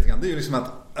understryka det lite grann, det är ju liksom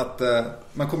att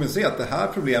man kommer att se att det här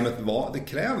problemet det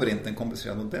kräver inte en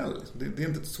komplicerad modell. Det är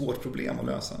inte ett svårt problem att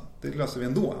lösa. Det löser vi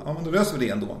ändå. Ja, men då löser vi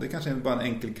det ändå. Det kanske är bara en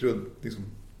enkel krudd liksom,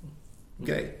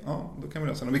 grej. Ja, då kan vi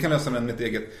lösa den. Vi kan lösa den med ett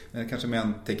eget, kanske med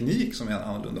en teknik som är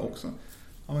annorlunda också.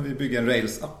 Ja, men vi bygger en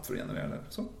Rails-app för att generera det.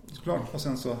 Såklart. Och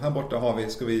sen så här borta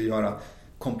ska vi göra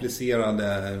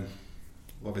komplicerade,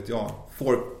 vad vet jag,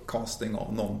 forecasting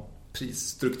av någon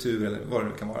prisstruktur eller vad det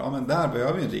nu kan vara. Ja, men där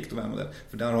behöver vi en rik domänmodell,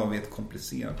 för där har vi ett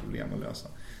komplicerat problem att lösa.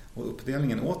 Och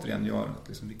uppdelningen återigen gör att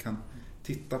liksom vi kan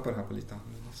titta på det här på lite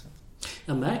annorlunda sätt.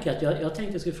 Jag märker att jag tänkte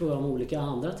att jag skulle fråga om olika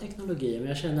andra teknologier, men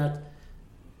jag känner att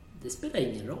det spelar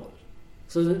ingen roll.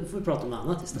 Så får vi prata om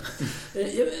annat istället.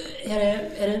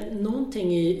 Är det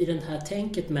någonting i den här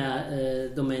tänket med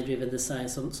Domändriven design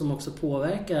som också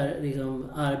påverkar liksom,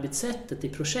 arbetssättet i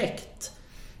projekt?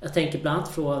 Jag tänker bland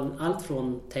annat allt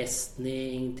från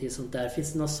testning till sånt där.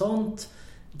 Finns det något sånt?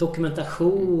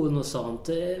 Dokumentation och sånt?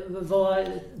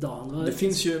 Det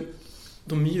finns ju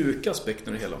de mjuka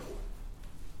aspekterna i det hela.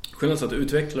 Skillnaden är att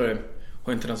utvecklare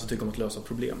har en tendens att tycka om att lösa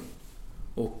problem.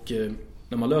 Och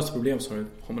när man löser problem så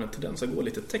har man en tendens att gå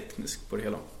lite tekniskt på det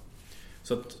hela.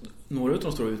 Så att några av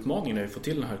de stora utmaningarna är att få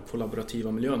till den här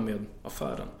kollaborativa miljön med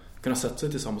affären. Kunna sätta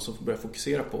sig tillsammans och börja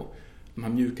fokusera på de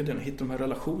här mjuka delarna, hitta de här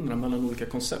relationerna mellan olika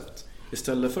koncept.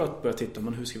 Istället för att börja titta,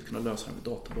 men hur ska vi kunna lösa det med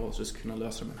databas, hur ska vi kunna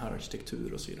lösa det med den här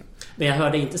arkitektur och så vidare. Men jag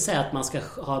hörde inte säga att man ska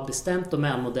ha bestämt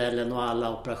domänmodellen och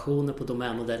alla operationer på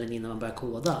domänmodellen innan man börjar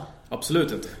koda.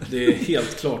 Absolut inte. Det är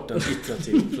helt klart en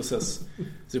iterativ process.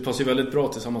 Så det passar ju väldigt bra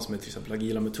tillsammans med till exempel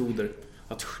agila metoder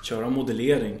att köra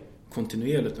modellering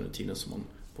kontinuerligt under tiden som man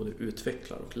både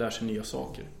utvecklar och lär sig nya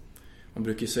saker. Man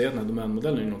brukar ju säga att den här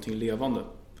domänmodellen är någonting levande.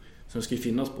 Så det ska ju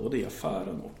finnas både i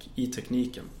affären och i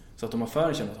tekniken. Så att om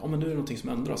affären känner att men nu är det någonting som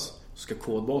ändras, så ska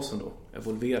kodbasen då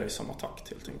evolvera i samma takt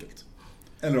helt enkelt.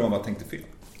 Eller om man bara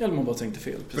tänkte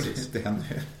fel. Precis. Det händer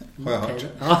ju, har jag hört.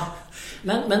 Ja.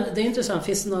 Men det är intressant,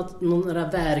 finns det några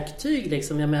verktyg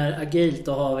liksom? Jag menar, agilt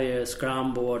då har vi ju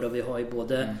scrumboard och vi har ju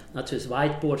både naturligtvis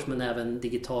whiteboards men även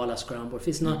digitala scrumboard.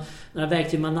 Finns det några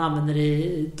verktyg man använder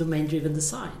i domain-driven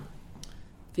design?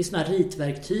 Finns det några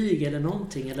ritverktyg eller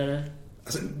någonting? Eller?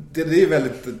 Alltså,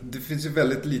 det finns ju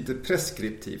väldigt lite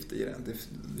preskriptivt i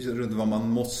det runt vad man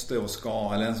måste och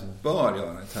ska eller ens bör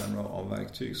göra i termer av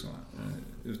verktyg. Så.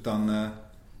 Utan... Men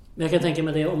jag kan tänka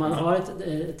mig det, om man har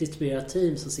ett distribuerat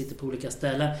team som sitter på olika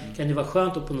ställen, kan det vara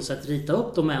skönt att på något sätt rita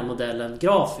upp domänmodellen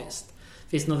grafiskt.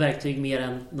 Finns det något verktyg mer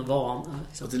än något van?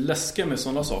 Liksom? Det läskiga med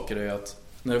sådana saker är att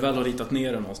när du väl har ritat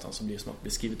ner den någonstans så blir det snart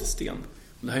beskrivet i sten.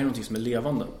 Och det här är någonting som är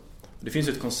levande. Och det finns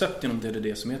ett koncept inom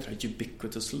DDD som heter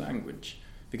ubiquitous language,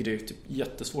 vilket är typ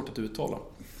jättesvårt att uttala.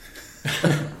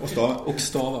 Och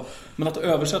stava. Men att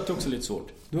översätta är också lite svårt.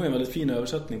 Du har en väldigt fin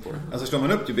översättning på det. Alltså slår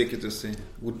man upp ubiquitous i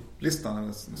ordlistan,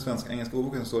 eller svenska-engelska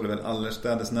ordboken, så står det väl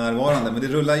allestädes närvarande. Men det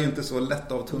rullar ju inte så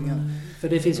lätt av tungan. För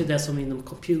det finns ju det som inom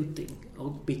computing.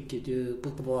 Och vilket ju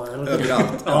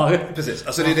överallt. Ja, precis.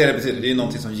 Alltså det är det det betyder. Det är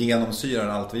någonting som genomsyrar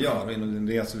allt vi gör. Och inom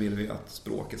det så vill vi att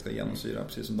språket ska genomsyra,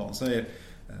 precis som Dan säger,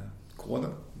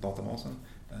 koden, databasen,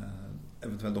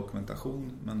 eventuell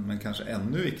dokumentation, men kanske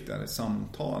ännu viktigare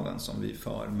samtalen som vi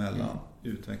för mellan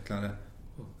utvecklare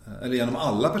eller genom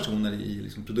alla personer i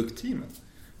liksom produktteamet,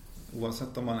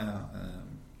 oavsett om man är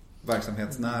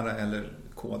verksamhetsnära eller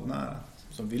kodnära.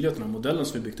 Som vill ju att den här modellen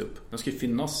som vi byggt upp, den ska ju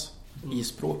finnas i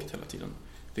språket hela tiden.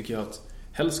 Tycker jag att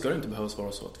helst ska det inte behöva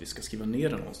vara så att vi ska skriva ner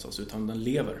den någonstans, utan den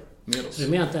lever med oss. Så du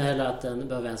menar inte heller att den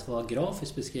behöver ens vara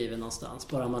grafiskt beskriven någonstans,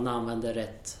 bara man använder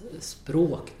rätt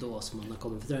språk då som man har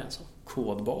kommit överens om?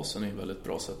 Kodbasen är ett väldigt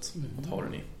bra sätt att ha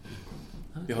den i.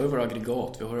 Vi har ju våra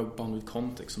aggregat, vi har ju bounded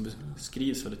context som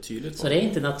beskrivs väldigt tydligt. Så det är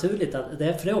inte naturligt att, för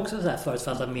det är också så här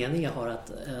förutfattade meningar har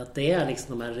att det är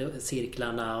liksom de här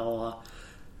cirklarna och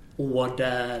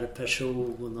order,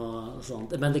 person och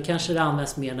sånt. Men det kanske det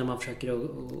används mer när man försöker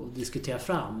att diskutera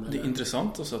fram. Det är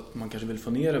intressant också att man kanske vill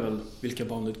få ner väl vilka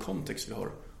bounded context vi har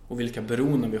och vilka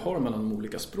beroenden vi har mellan de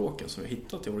olika språken som vi har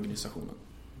hittat i organisationen.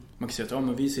 Man kan säga att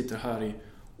men vi sitter här i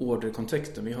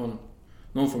orderkontexten, vi har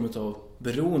någon form av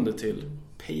beroende till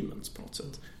payments på något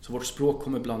sätt. Så vårt språk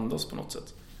kommer blandas på något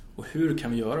sätt. Och hur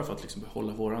kan vi göra för att liksom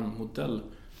behålla våran modells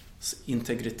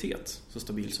integritet så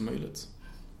stabil som möjligt,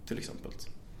 till exempel?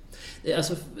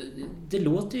 Alltså, det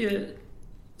låter ju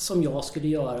som jag skulle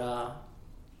göra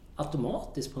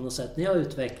automatiskt på något sätt när jag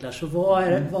utvecklar. Så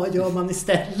vad gör man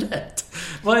istället?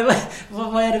 Vad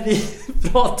är det vi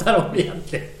pratar om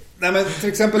egentligen? Nej, men till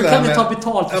exempel kan vi ta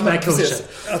betalt för den här kursen?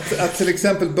 Att till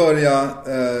exempel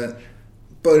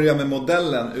börja med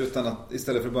modellen utan att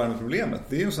istället för att börja med problemet.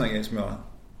 Det är ju en sån här grej som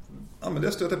men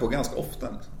det stöter på ganska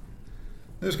ofta. Liksom.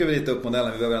 Nu ska vi rita upp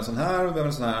modellen. Vi behöver en sån här, vi behöver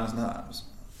en sån här, en sån här.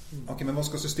 Okej, men vad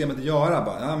ska systemet göra?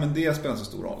 Bara, men det spelar inte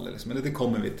så stor roll. Liksom. Eller det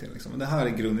kommer vi till. Liksom. Men det här är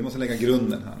grunden. Vi måste lägga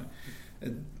grunden här.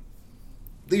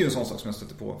 Det är ju en sån sak som jag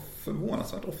stöter på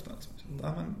förvånansvärt ofta. Liksom.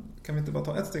 Men kan vi inte bara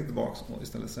ta ett steg tillbaka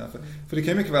istället säga? För det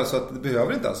kan ju mycket väl så att det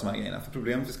behöver inte alls de här grejerna. För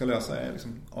problemet vi ska lösa är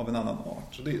liksom av en annan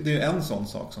art. Så det är en sån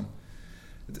sak som...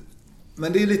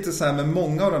 Men det är lite så här med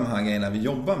många av de här grejerna vi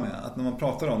jobbar med. Att när man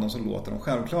pratar om dem så låter de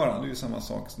självklara. Det är ju samma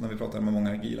sak när vi pratar med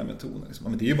många agila metoder. Liksom.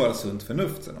 Men det är ju bara sunt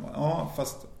förnuft. Så ja,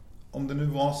 fast om det nu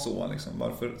var så, liksom,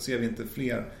 varför ser vi inte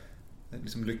fler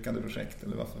liksom, lyckade projekt?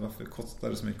 Eller varför kostar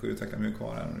det så mycket att utveckla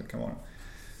mjukvara än det kan vara?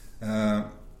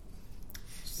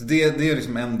 Så det är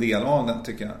liksom en del av den,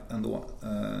 tycker jag ändå.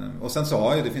 Och sen så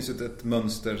har ju, det finns ju ett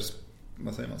mönster,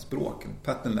 vad säger man, språk,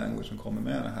 pattern language som kommer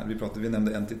med det här. Vi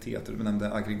nämnde entiteter, vi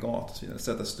nämnde aggregat och så vidare.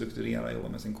 Sätt att strukturera och jobba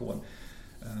med sin kod.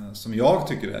 Som jag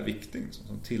tycker är viktigt,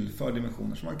 som tillför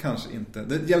dimensioner som man kanske inte...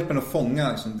 Det hjälper att fånga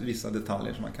liksom, vissa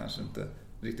detaljer som man kanske inte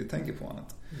riktigt tänker på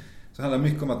annat. Så det handlar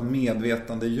mycket om att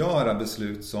medvetandegöra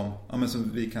beslut som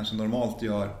vi kanske normalt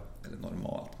gör, eller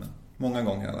normalt, men många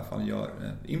gånger i alla fall gör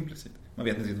implicit. Man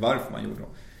vet inte riktigt varför man gjorde det.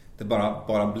 Det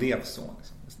bara blev så.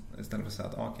 Liksom. Istället för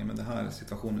att säga att men det här är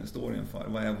situationen vi står inför.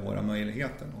 Vad är våra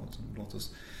möjligheter? Låt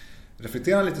oss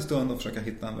reflektera lite stund och försöka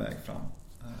hitta en väg fram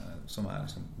som är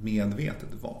liksom medvetet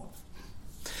val.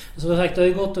 Som sagt, det har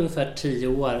ju gått ungefär 10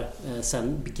 år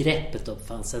sedan begreppet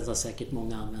uppfanns. Sen har säkert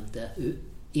många använt det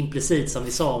implicit, som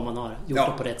vi sa, om man har gjort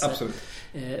det på rätt absolut. sätt.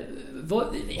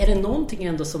 Är det någonting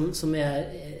ändå som är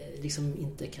liksom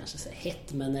inte kanske så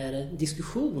hett, men är det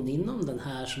diskussion inom den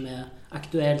här som är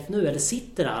aktuellt nu, eller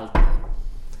sitter allt?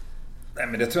 Nej,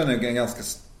 men det tror jag är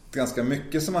ganska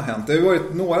mycket som har hänt. Det har ju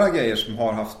varit några grejer som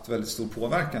har haft väldigt stor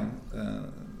påverkan.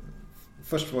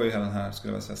 Först var ju den här,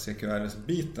 skulle jag säga,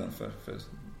 CQRS-biten för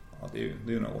det är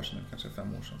ju några år sedan, kanske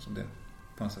 5 år sedan, som det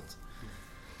på något sätt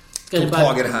tog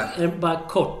tag i det här. Är det bara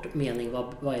kort mening,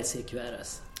 vad är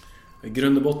CQRS? I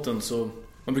grund och botten så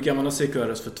man brukar använda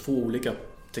CQRS för 2 olika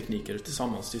tekniker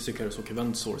tillsammans. Det är CQRS och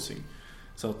event sourcing.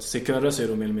 Så att CQRS är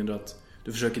då mer eller mindre att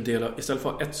du försöker dela, istället för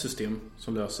att ha ett system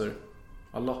som löser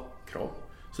alla krav,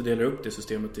 så delar du upp det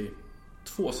systemet i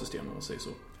 2 system, om man säger så.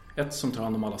 Ett som tar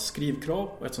hand om alla skrivkrav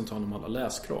och ett som tar hand om alla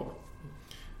läskrav.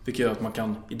 Vilket gör att man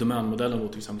kan i domänmodellen då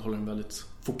till exempel hålla den väldigt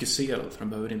fokuserad, för den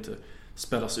behöver inte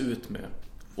spällas ut med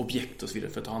objekt och så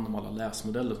vidare för att ta hand om alla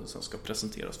läsmodeller som sen ska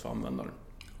presenteras för användaren.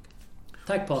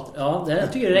 Tack Patrik. Ja,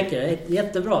 jag tycker det räcker.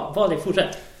 Jättebra. Vad är det?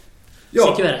 Fortsätt.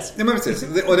 Ja, men precis.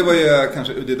 Och det var ju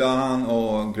kanske Udi Dan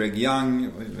och Greg Young.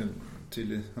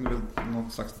 Tydlig. Han är väl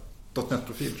någon slags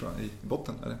 .NET-profil tror jag i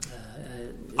botten, eller?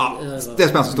 Det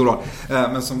spelar så stor roll.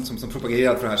 Men som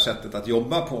propagerat för det här sättet att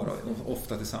jobba på då,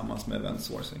 ofta tillsammans med event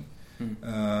sourcing.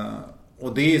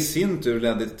 Och det i sin tur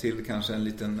ledde till kanske en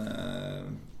liten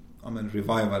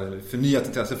revival eller förnyat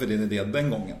intresse för det den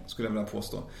gången, skulle jag vilja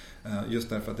påstå. Just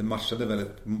därför att det matchade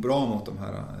väldigt bra mot de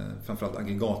här, framförallt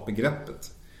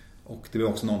aggregatbegreppet. Och det var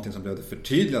också någonting som behövde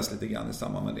förtydligas lite grann i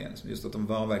samband med det. Just att de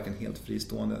var verkligen helt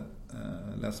fristående.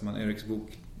 Läser man Eriks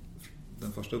bok,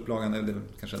 den första upplagan, eller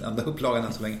kanske den enda upplagan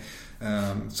än så länge,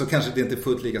 så kanske det inte är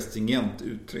fullt lika stringent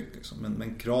uttryck. Liksom.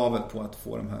 Men kravet på att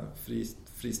få de här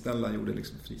friställda, gjorde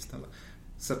liksom friställda,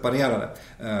 separerade,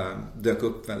 dök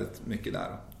upp väldigt mycket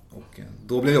där. Och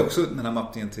då blev ju också den här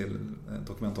mappningen till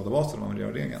dokumentdatabaser, man vill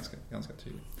göra det ganska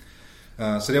tydligt.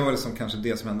 Så det var liksom kanske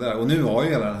det som hände där. Och nu har ju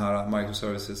hela den här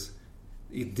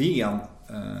microservices-idén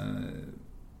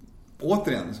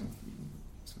återigen liksom,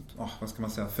 vad ska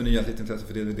man säga, förnyat lite intresse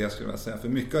för DDD, skulle jag säga. För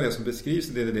mycket av det som beskrivs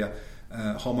i DDD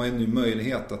har man ju nu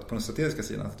möjlighet att på den strategiska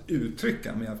sidan att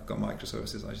uttrycka med hjälp av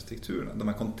microservices-arkitekturen. De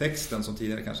här kontexten som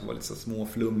tidigare kanske var lite så små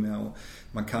flummiga och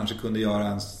man kanske kunde göra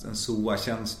en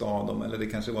SOA-tjänst av dem, eller det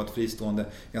kanske var ett fristående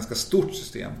ganska stort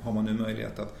system, har man nu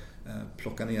möjlighet att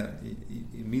plocka ner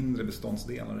i mindre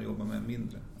beståndsdelar och jobba med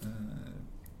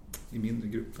i mindre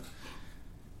grupper.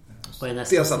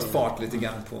 Det har satt fart lite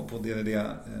grann på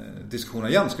DDD-diskussionerna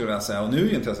igen, skulle jag säga. Och nu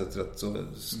är intresset rätt så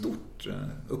stort,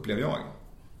 upplever jag.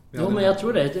 Jo, men jag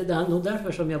tror det är nog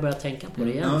därför som jag börjar tänka på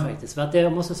det igen faktiskt. För att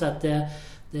jag måste säga att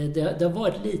det har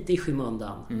varit lite i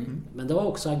skymundan. Men det har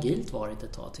också agilt varit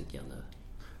ett tag, tycker jag nu.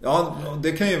 Ja,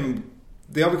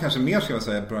 det har vi kanske mer, ska jag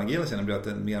säga, på agila sidan blivit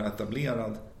en mer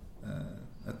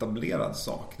etablerad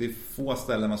sak. Det är få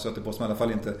ställen man söker på som i alla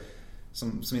fall inte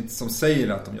som säger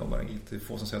att de jobbar agilt. Det är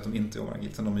få som säger att de inte jobbar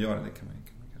agilt. Sen de gör det kan man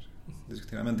kanske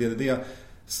diskutera. Men det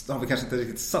har vi kanske inte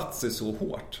riktigt satt sig så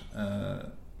hårt.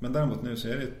 Men däremot nu så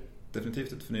är det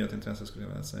definitivt ett förnyat intresse, skulle jag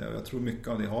vilja säga. Och jag tror mycket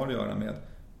av det har att göra med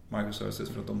microservices,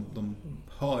 för att de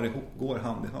hör ihop, går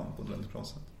hand i hand på ett väldigt bra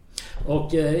sätt.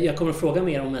 Och jag kommer att fråga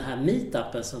mer om den här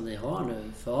meetupen som ni har nu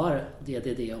för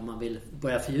DDD, om man vill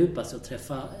börja fördjupa sig och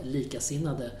träffa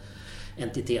likasinnade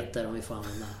entiteter, om vi får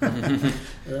använda.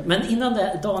 Men innan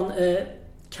det, Dan,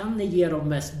 kan ni ge de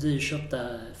mest dyrköpta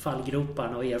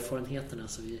fallgroparna och erfarenheterna?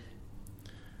 Så vi...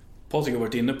 Patrik har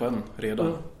varit inne på en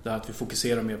redan. Det här att vi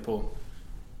fokuserar mer på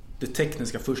det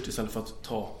tekniska först istället för att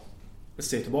ta ett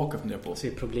steg tillbaka och fundera på.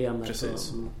 Se problemet.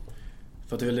 Precis.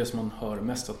 För att det är väl det som man hör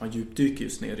mest, att man djupdyker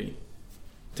just ner i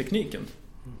tekniken.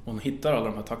 Man hittar alla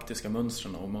de här taktiska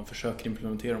mönstren och man försöker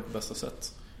implementera dem på bästa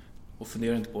sätt. Och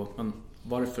funderar inte på, men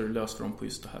varför löser de på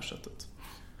just det här sättet?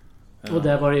 Och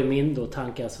där var det min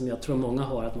tanke som jag tror många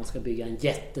har, att man ska bygga en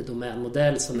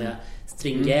jättedomänmodell som är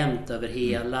stringent över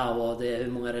hela, och det är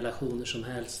hur många relationer som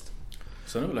helst.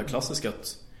 Sen är det väl det klassiska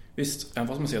att visst, även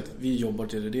fast man säger att vi jobbar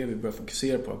till det, vi börjar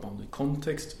fokusera på att man i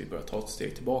kontext, vi börjar ta ett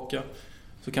steg tillbaka,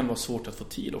 så kan det vara svårt att få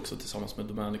tid också tillsammans med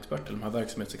domänexperter, de här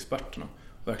verksamhetsexperterna,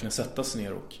 verkligen sätta sig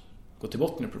ner och gå till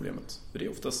botten i problemet. För det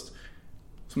är oftast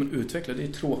som en utvecklare, det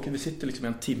är tråkigt. Vi sitter liksom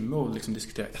en timme och liksom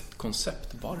diskuterar ett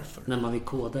koncept. Varför? När man vill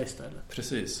koda istället.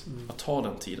 Precis. Att ta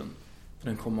den tiden. För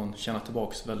den kommer man känna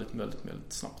tillbaka väldigt, väldigt,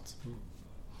 väldigt snabbt.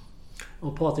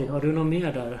 Och Patrik, har du något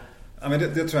mer där? Ja, men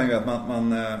det tror jag att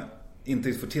man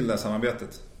inte får till det här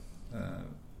samarbetet.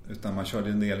 Utan man kör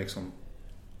det liksom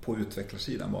på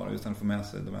utvecklarsidan bara, utan att få med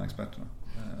sig de här experterna.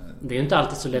 Det är ju inte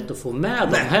alltid så lätt att få med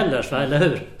dem heller, så, eller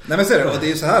hur? Nej, men ser det, och det är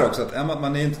ju så här också att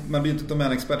man blir inte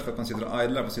domänexpert för att man sitter och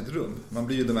idlar på sitt rum. Man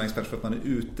blir ju domänexpert för att man är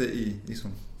ute i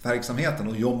liksom verksamheten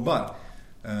och jobbar.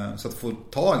 Så att få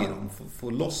tag i dem, få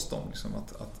loss dem, liksom,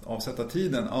 att avsätta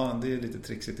tiden, det är lite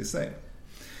trixigt i sig.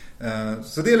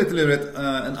 Så det är lite lurigt.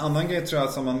 En annan grej tror jag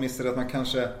som man missar är att man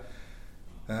kanske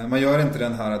man gör inte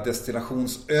den här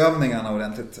destillationsövningarna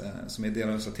ordentligt som är del av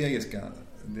den strategiska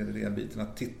biten,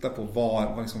 att titta på vad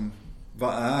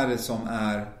är det som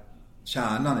är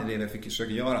kärnan i det vi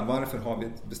försöker göra. Varför har vi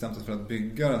bestämt oss för att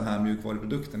bygga den här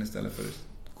mjukvaruprodukten istället för att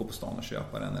gå på stan och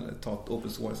köpa den eller ta ett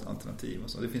open source alternativ och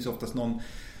så. Det finns ju oftast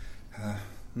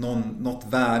något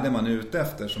värde man är ute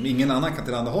efter som ingen annan kan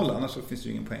tillhandahålla, annars så finns det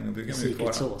ju ingen poäng att bygga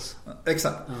mjukvara.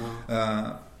 Exakt.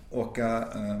 Och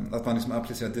att man liksom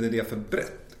applicerar DDD för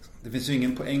brett. Det finns ju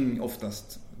ingen poäng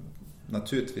oftast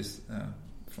naturligtvis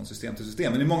från system till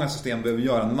system. Men i många system behöver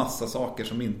göra en massa saker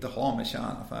som inte har med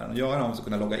kärnaffären att göra. Man måste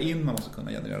kunna logga in, man måste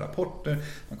kunna generera rapporter,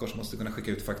 man kanske måste kunna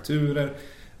skicka ut fakturer.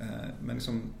 Men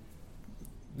liksom,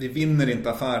 vi vinner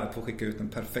inte affärer på att skicka ut en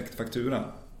perfekt faktura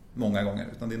många gånger,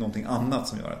 utan det är någonting annat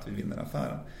som gör att vi vinner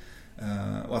affären.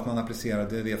 Och att man applicerar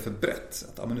det för brett.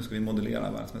 Att men nu ska vi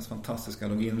modellera världens mest fantastiska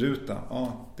loginruta.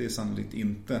 Ja, det är sannolikt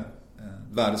inte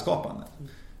värdeskapande.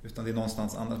 Utan det är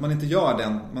någonstans annat. Man inte gör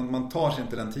den, man tar sig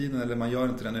inte den tiden, eller man gör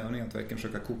inte den övningen att verkligen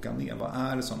försöka koka ner. Vad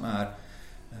är det som är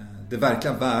det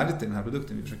verkliga värdet i den här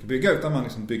produkten vi försöker bygga, utan man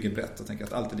liksom bygger brett och tänker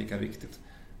att allt är lika viktigt.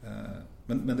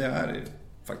 Men det är det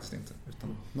faktiskt inte.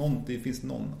 Utan det finns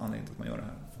någon anledning till att man gör det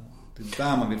här. Det är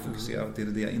där man vill fokusera, det är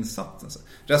det insatsen.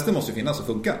 Resten måste ju finnas och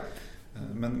funka.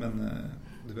 Men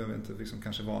det behöver inte liksom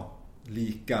kanske vara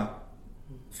lika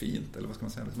fint, eller vad ska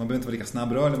man säga. Man behöver inte vara lika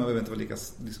snabbrörlig, man behöver inte vara lika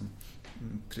liksom,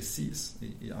 precis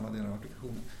i alla delar av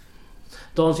applikationen.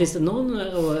 Dan, finns det någon,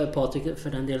 och Patrik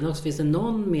för den delen också, finns det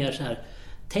någon mer så här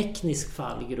teknisk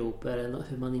fallgrop än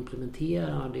hur man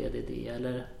implementerar DDD?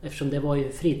 Eller, eftersom det var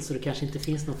ju fritt så det kanske inte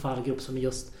finns någon fallgrop som är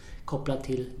just kopplad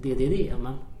till DDD,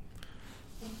 men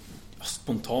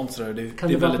spontant så där, kan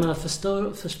det vara väldigt... att man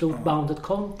har för stort bounded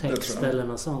context eller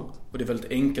något sånt? Och det är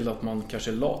väldigt enkelt att man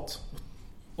kanske är lat.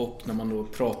 Och när man då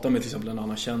pratar med till exempel en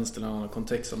annan tjänst eller en annan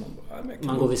kontext, så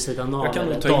man går vid sidan av. Jag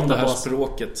kan ta in det här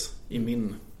språket i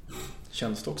min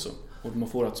tjänst också. Och man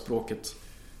får att språket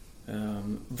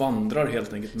vandrar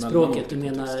helt enkelt mellan språket, du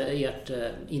menar ert,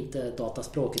 inte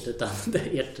dataspråket utan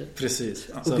ert... Precis.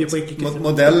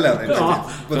 Modellen,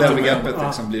 modellbegreppet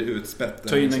liksom blir utspätt.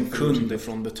 Ta in en kund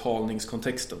från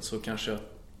betalningskontexten, så kanske jag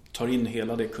tar in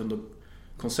hela det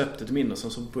konceptet i min, och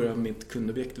sen så börjar mitt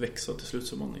kundobjekt växa, och till slut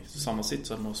så man i samma sitt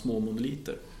så att man har små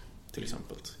monoliter till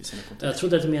exempel i sina kontexter. Jag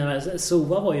trodde att du menade,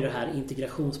 SOA var ju det här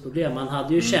integrationsproblem. Man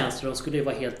hade ju tjänster, de skulle ju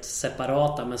vara helt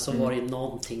separata, men så var det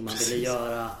någonting man ville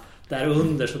göra där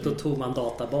under, så då tog man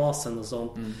databasen och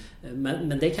sånt.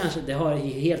 Men det kanske, det har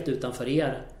helt utanför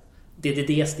er.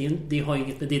 Det har ju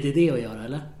inget med DDD att göra,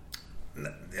 eller?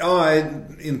 Ja,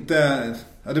 inte...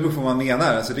 Ja, det beror på vad man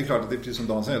menar. Alltså, det är klart att det är precis som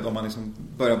Dan säger, att om man liksom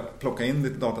börjar plocka in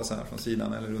lite data så här från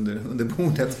sidan eller under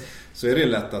bordet, så är det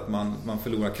lätt att man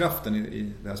förlorar kraften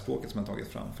i det här språket som man tagit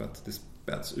fram, för att det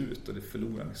späds ut och det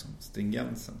förlorar liksom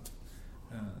stringensen.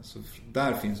 Så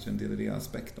där finns ju en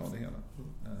DDD-aspekt av det hela.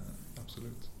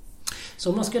 Absolut. Så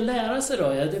om man ska lära sig då,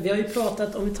 vi har ju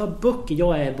pratat, om vi tar böcker,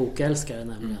 jag är bokälskare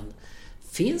nämligen.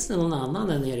 Finns det någon annan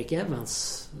än Erik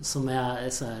Evans som är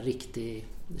så här riktig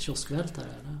kioskvältare,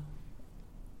 eller?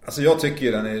 Alltså jag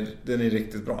tycker den är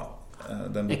riktigt bra.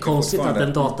 Det är konstigt att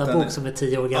en databok som är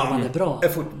 10 år gammal är bra.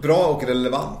 Är bra och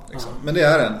relevant liksom. Men det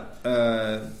är den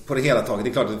på det hela taget.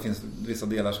 Det är klart att det finns vissa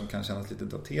delar som kan kännas lite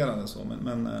daterade så,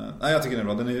 men nej, jag tycker den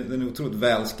är bra. Den är otroligt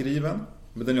välskriven,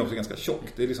 men den är också ganska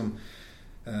tjock. Det är liksom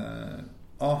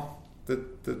det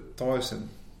tar ju sin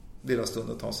del av stund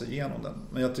att ta sig igenom den.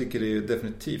 Men jag tycker det är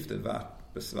definitivt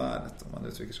värt besväret, om man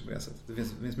uttrycker sig på det sättet. Det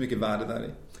finns mycket värde där i.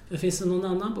 Det finns det någon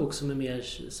annan bok som är mer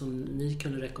som ni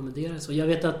kunde rekommendera? Så jag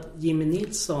vet att Jimmy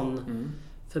Nilsson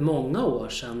för många år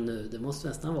sedan nu, det måste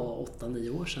nästan vara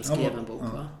 8-9 år sedan, skrev en bok,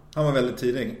 va? Han var väldigt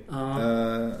tidig.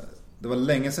 Det var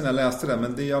länge sedan jag läste det,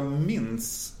 men det jag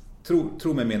minns,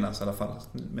 tror mig minnas i alla fall,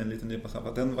 med en liten nypa salt,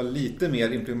 att den var lite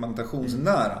mer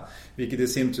implementationsnära, vilket i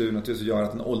sin tur naturligtvis gör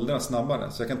att den åldras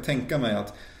snabbare. Så jag kan tänka mig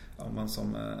att om man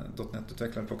som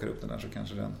 .NET-utvecklare plockar upp den där, så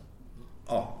kanske den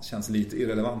känns lite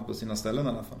irrelevant på sina ställen i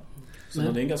alla fall. Så det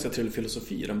är en ganska trevlig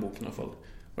filosofi i den boken i alla fall.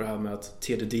 Och det här med att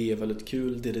TDD är väldigt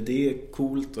kul, DDD är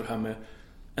coolt, och det här med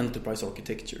Enterprise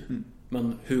Architecture.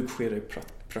 Men hur sker det i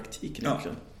praktiken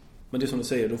egentligen? Men det är som du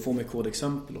säger, då får man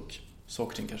kodexempel och saker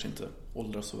och ting kanske inte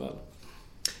åldras så väl.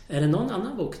 Är det någon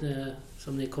annan bok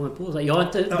som ni kommer på? Jag har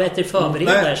inte bättre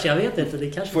förberedare, så jag vet inte.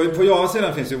 Det kanske... På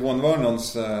Java-sidan finns ju Von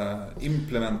Vernons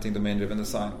Implementing Domändriven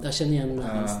Design. Jag känner igen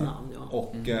hans namn, ja.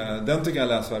 Och den tycker jag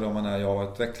läsvärd om man är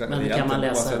Java-utvecklare. Men det kan man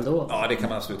läsa ändå? Ja, det kan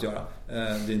man absolut göra. Det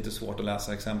är inte svårt att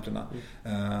läsa exemplen.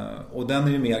 Och den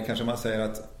är ju mer, kanske man säger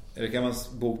att Erik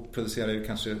Evans bok producerar ju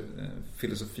kanske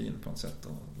filosofin på något sätt,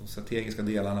 och de strategiska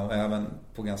delarna, och även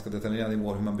på ganska detaljerad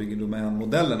nivå hur man bygger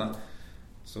domänmodellerna.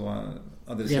 Så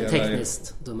det är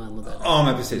tekniskt domänmodell. Ja,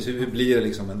 men precis. Hur blir det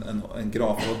liksom en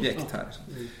graf av objekt här?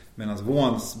 Medan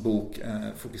Vons bok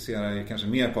fokuserar ju kanske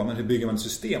mer på, men hur bygger man ett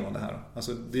system av det här?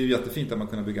 Alltså, det är ju jättefint att man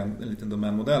kan bygga en liten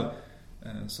domänmodell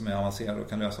som är avancerad och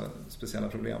kan lösa speciella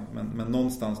problem. Men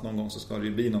någonstans, någon gång, så ska det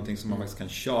ju bli någonting som man faktiskt kan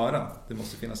köra. Det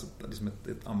måste finnas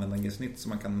ett användargränssnitt som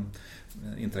man kan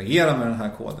interagera med den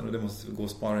här koden, och det måste gå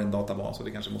att spara i en databas, och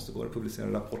det kanske måste gå att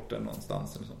publicera rapporter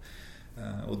någonstans eller så.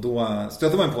 Och då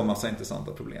stöter man på en massa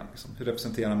intressanta problem. Liksom. Hur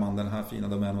representerar man den här fina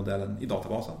domänmodellen i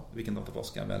databasen? Vilken databas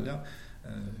ska jag välja?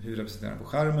 Hur representerar den på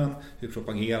skärmen? Hur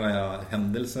propagerar jag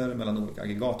händelser mellan olika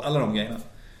aggregat? Alla de grejerna.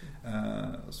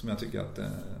 som jag tycker att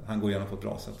han går igenom på ett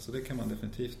bra sätt. Så det kan man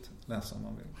definitivt läsa om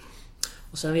man vill.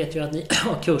 Och sen vet jag att ni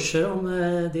har kurser om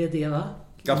det va?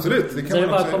 Absolut, det kan man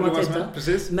bara komma och titta.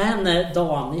 Precis. Men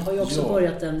Dan, ni har ju också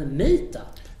börjat en meetup.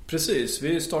 Precis,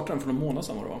 vi startade den för någon månad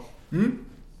sedan var det va?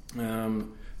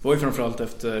 Det var ju framförallt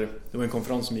efter, det var en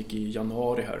konferens som gick i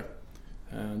januari här.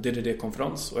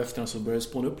 DDD-konferens, och efter den så började jag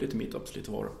spåna upp lite meetups,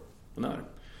 lite var och när.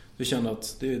 Vi kände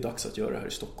att det är dags att göra det här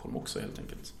i Stockholm också helt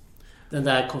enkelt. Den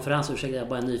där konferensen, ursäkta jag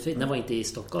bara nyfiken, den var inte i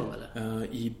Stockholm eller?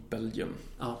 I Belgien.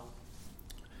 Ja.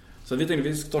 Så vi tänkte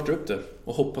att vi startar upp det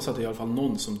och hoppas att det är i alla fall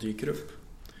någon som dyker upp.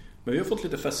 Men vi har fått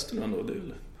lite fester nu ändå, det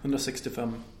är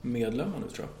 165 medlemmar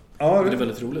nu tror jag. Ja, det är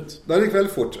väldigt roligt. Det gick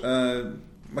väldigt fort.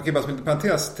 Man kan bara som inte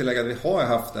parentes tillägga att vi har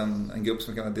haft en grupp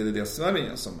som kallas DDD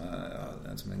Sverige som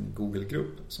är en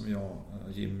Google-grupp som jag,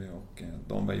 Jimmy och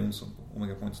Dan Jonsson på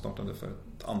Omega Point startade för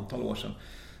ett antal år sedan.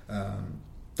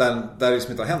 Där det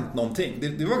liksom inte har hänt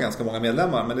någonting. Det var ganska många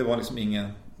medlemmar men det var liksom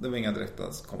inga direkta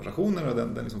konversationer och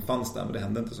den liksom fanns där men det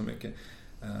hände inte så mycket.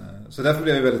 Så därför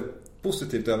blev jag väldigt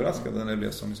positivt överraskad när det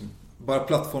blev som liksom, bara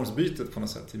plattformsbytet på något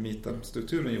sätt till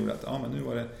meetup-strukturen gjorde att men nu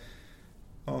var det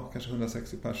kanske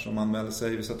 160 personer som anmälde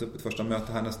sig. Vi satte upp ett första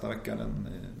möte här nästa vecka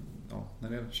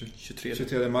när är det?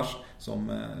 23 mars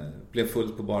som blev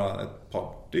fullt på bara ett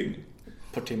par dygn.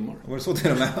 Ett par timmar. Var det så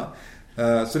till och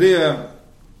med? Så det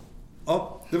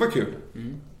det var kul.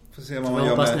 Får se vad man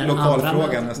gör med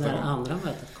lokalfrågan nästa gång. När andra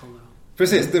mötet kommer.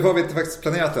 Precis, det har vi inte faktiskt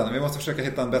planerat än. Vi måste försöka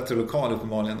hitta en bättre lokal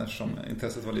uppenbarligen eftersom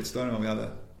intresset var lite större än vad vi hade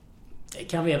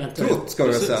kan vi eventuellt trott, ska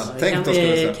vi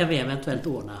säga. Kan vi eventuellt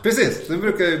ordna. Precis, det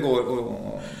brukar ju gå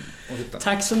och hitta.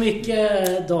 Tack så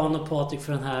mycket Dan och Patrik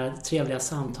för den här trevliga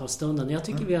samtalsstunden. Jag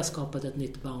tycker vi har skapat ett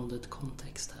nytt bounded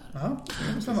kontext här. Aha,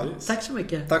 tack så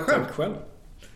mycket. Tack själv. Tack själv.